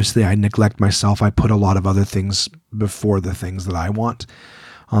neglect myself. I put a lot of other things before the things that I want.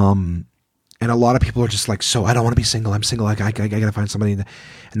 And a lot of people are just like, so I don't want to be single. I'm single. I got to find somebody. And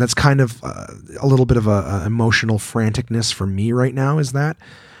that's kind of a little bit of a emotional franticness for me right now is that.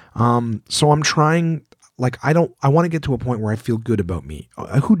 So I'm trying, like, I want to get to a point where I feel good about me.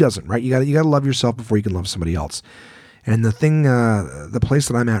 Who doesn't, right? You gotta love yourself before you can love somebody else. And the thing, the place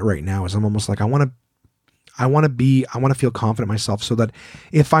that I'm at right now is I'm almost like, I want to feel confident in myself so that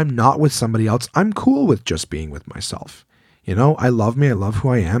if I'm not with somebody else, I'm cool with just being with myself. I love me, I love who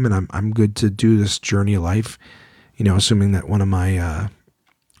I am, and I'm good to do this journey of life, assuming that one of my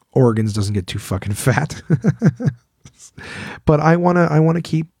organs doesn't get too fucking fat. But I want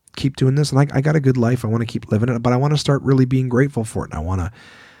to keep doing this, and I got a good life. I want to keep living it, but I want to start really being grateful for it. I want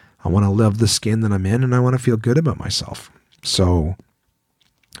to love the skin that I'm in, and I want to feel good about myself. So,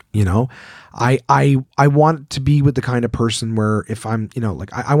 I want to be with the kind of person where if I'm,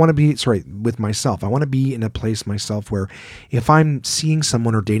 I want to be, with myself. I want to be in a place myself where if I'm seeing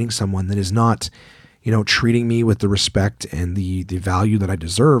someone or dating someone that is not, treating me with the respect and the value that I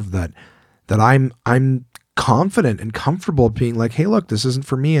deserve, that I'm confident and comfortable being like, hey, look, this isn't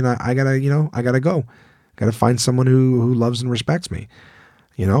for me. And I gotta go. Gotta find someone who loves and respects me,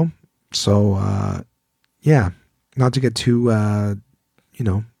 So, yeah, not to get too,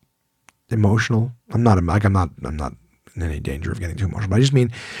 emotional. I'm not in any danger of getting too emotional, but I just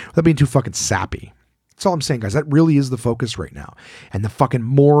mean without being too fucking sappy. That's all I'm saying, guys. That really is the focus right now. And the fucking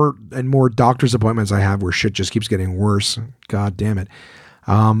more and more doctor's appointments I have where shit just keeps getting worse. God damn it.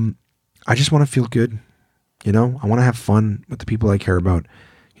 I just want to feel good. I want to have fun with the people I care about.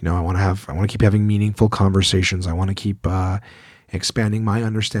 I want to keep having meaningful conversations. I want to keep, expanding my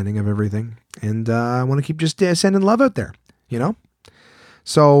understanding of everything. And, I want to keep just sending love out there,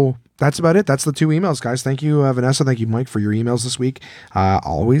 So that's about it. That's the 2 emails, guys. Thank you, Vanessa. Thank you, Mike, for your emails this week. I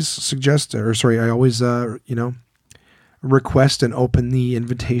always request and open the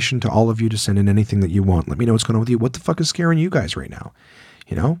invitation to all of you to send in anything that you want. Let me know what's going on with you. What the fuck is scaring you guys right now?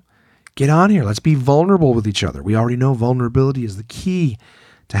 Get on here. Let's be vulnerable with each other. We already know vulnerability is the key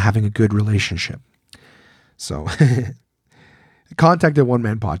to having a good relationship. So contact at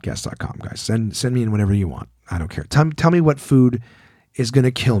onemanpodcast.com, guys. Send me in whenever you want. I don't care. Tell me what food is going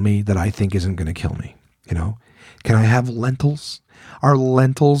to kill me that I think isn't going to kill me. Can I have lentils? Are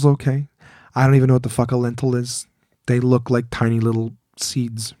lentils okay? I don't even know what the fuck a lentil is. They look like tiny little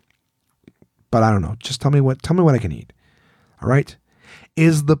seeds, but I don't know. Just tell me what I can eat. All right.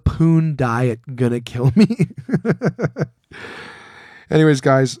 Is the poon diet going to kill me? Anyways,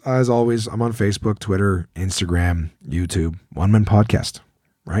 guys, as always, I'm on Facebook, Twitter, Instagram, YouTube, One Man Podcast,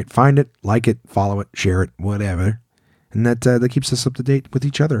 right? Find it, like it, follow it, share it, whatever. And that keeps us up to date with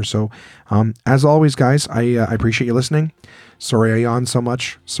each other. So, as always, guys, I appreciate you listening. Sorry I yawned so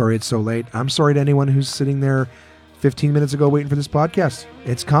much. Sorry it's so late. I'm sorry to anyone who's sitting there 15 minutes ago waiting for this podcast.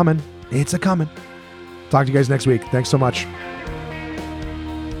 It's coming. It's a coming. Talk to you guys next week. Thanks so much.